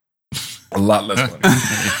 A lot less money.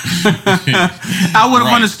 I would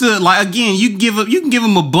have understood. Like, again, you can give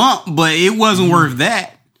him a bump, but it wasn't worth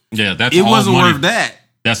that. Yeah, it wasn't worth that.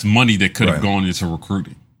 That's money that could have gone into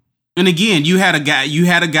recruiting. And again, you had a guy,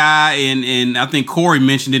 and I think Corey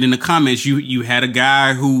mentioned it in the comments. You had a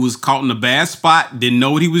guy who was caught in a bad spot, didn't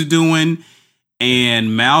know what he was doing, and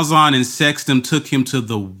Malzahn and Sexton took him to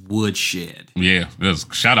the woodshed. Yeah,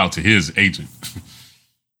 shout out to his agent.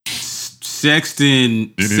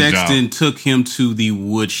 Sexton took him to the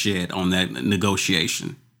woodshed on that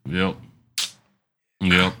negotiation. Yep.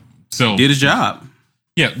 So did his job.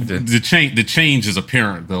 Yeah, the change is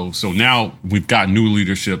apparent though. So now we've got new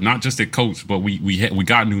leadership, not just at coach, but we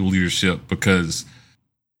got new leadership because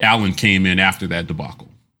Allen came in after that debacle.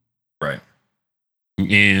 Right.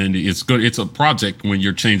 And it's good. It's a project when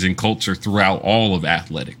you're changing culture throughout all of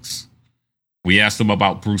athletics. We asked him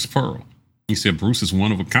about Bruce Pearl. He said Bruce is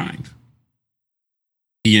one of a kind.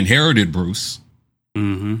 He inherited Bruce,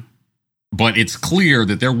 but it's clear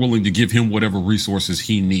that they're willing to give him whatever resources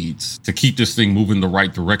he needs to keep this thing moving the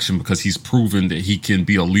right direction because he's proven that he can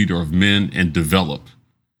be a leader of men and develop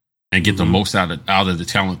and get the most out of the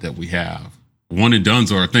talent that we have. One and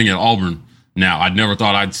dones are a thing at Auburn now. I never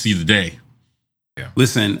thought I'd see the day. Yeah.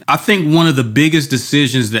 Listen, I think one of the biggest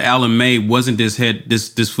decisions that Allen made wasn't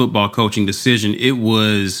this football coaching decision. It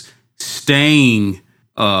was staying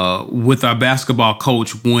with our basketball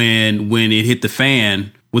coach when it hit the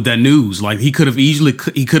fan with that news. Like, he could have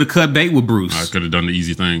cut bait with Bruce. I could have done the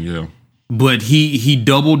easy thing, yeah. But he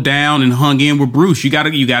doubled down and hung in with Bruce. You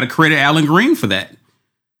gotta credit Allen Green for that.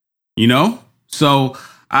 You know? So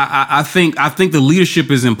I think the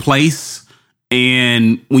leadership is in place,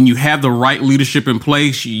 and when you have the right leadership in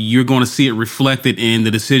place, you're going to see it reflected in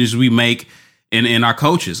the decisions we make and our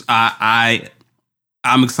coaches.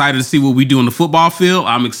 I'm excited to see what we do on the football field.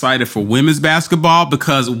 I'm excited for women's basketball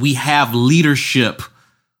because we have leadership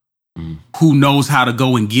who knows how to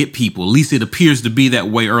go and get people. At least it appears to be that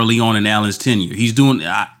way early on in Allen's tenure. He's doing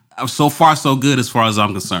so far so good as far as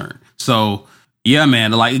I'm concerned. So, yeah,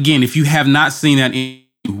 man, like, again, if you have not seen that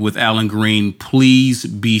with Allen Green, please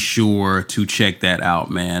be sure to check that out,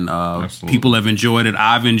 man. People have enjoyed it.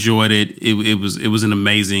 I've enjoyed it. It was an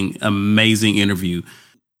amazing interview.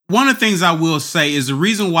 One of the things I will say is the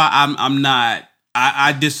reason why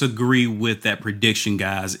I disagree with that prediction,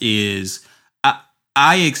 guys, is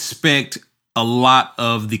I expect a lot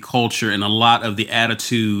of the culture and a lot of the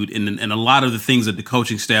attitude and a lot of the things that the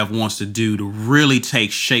coaching staff wants to do to really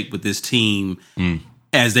take shape with this team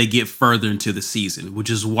as they get further into the season, which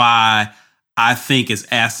is why I think it's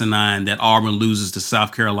asinine that Auburn loses to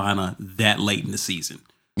South Carolina that late in the season.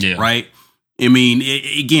 Yeah. Right. I mean,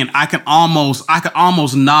 again, I can almost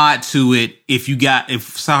nod to it if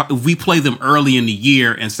we play them early in the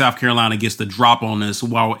year and South Carolina gets the drop on us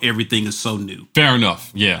while everything is so new. Fair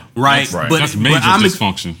enough. Yeah. Right. That's major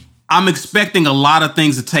dysfunction. I'm expecting a lot of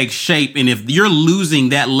things to take shape. And if you're losing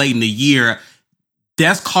that late in the year,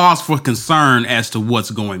 that's cause for concern as to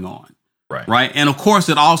what's going on. Right. And of course,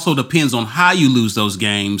 it also depends on how you lose those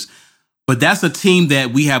games. But that's a team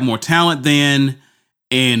that we have more talent than,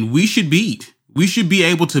 and we should beat. We should be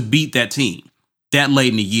able to beat that team that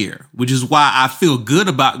late in the year, which is why I feel good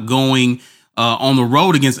about going on the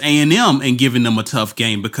road against A&M and giving them a tough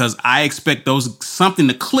game, because I expect something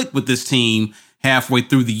to click with this team halfway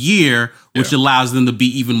through the year, which allows them to be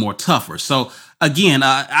even more tougher. So again,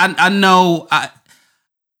 I know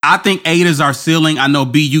I think 8 is our ceiling. I know,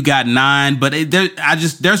 B, you got 9, but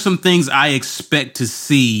there's some things I expect to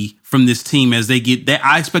see from this team as they get there.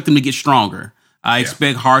 I expect them to get stronger. I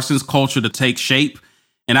expect Harsin's culture to take shape,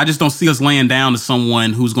 and I just don't see us laying down to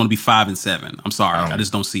someone who's going to be 5-7. I'm sorry, I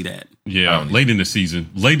just don't see that. Yeah, late in the season,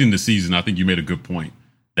 I think you made a good point.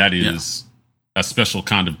 That is a special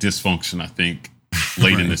kind of dysfunction, I think,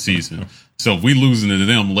 late in the season. So if we losing to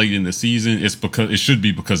them late in the season, it should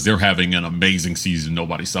be because they're having an amazing season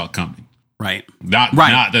nobody saw coming. Right. Not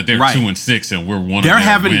that they're 2-6 and we're one. They're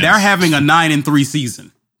having a 9-3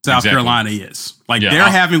 season. South Carolina is they're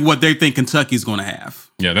having what they think Kentucky's going to have.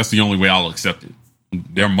 Yeah, that's the only way I'll accept it.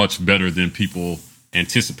 They're much better than people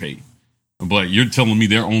anticipate. But you're telling me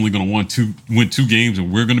they're only going to win 2 games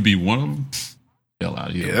and we're going to be one of them? Hell out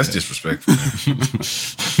of here. Yeah, that's disrespectful.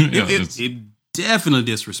 It definitely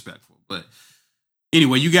disrespectful. But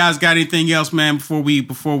anyway, you guys got anything else, man? Before we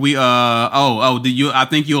I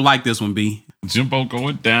think you'll like this one, B. Jimbo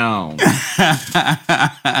going down.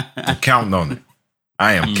 I'm counting on it.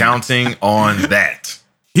 I am counting on that.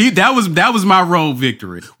 That was my road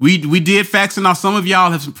victory. We did facts, and now some of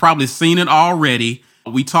y'all have probably seen it already.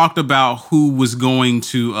 We talked about who Auburn was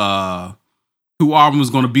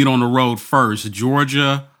going to beat on the road first,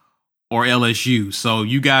 Georgia or LSU. So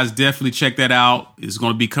you guys definitely check that out. It's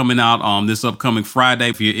going to be coming out this upcoming Friday.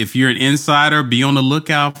 If you're an insider, be on the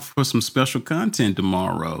lookout for some special content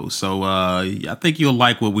tomorrow. So I think you'll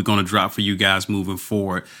like what we're going to drop for you guys moving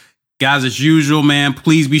forward. Guys, as usual, man,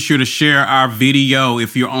 please be sure to share our video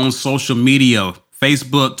if you're on social media,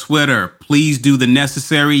 Facebook, Twitter. Please do the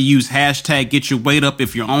necessary. Use hashtag Get Your Weight Up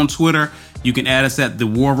if you're on Twitter. You can add us at The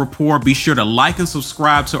War Report. Be sure to like and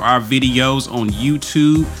subscribe to our videos on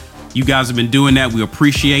YouTube. You guys have been doing that. We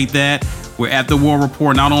appreciate that. We're at The War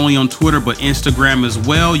Report, not only on Twitter, but Instagram as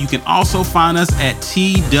well. You can also find us at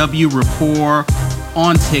TW Report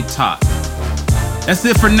on TikTok. That's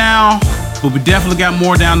it for now. But we definitely got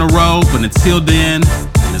more down the road. But until then,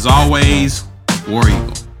 and as always, War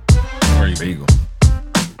Eagle. War Eagle.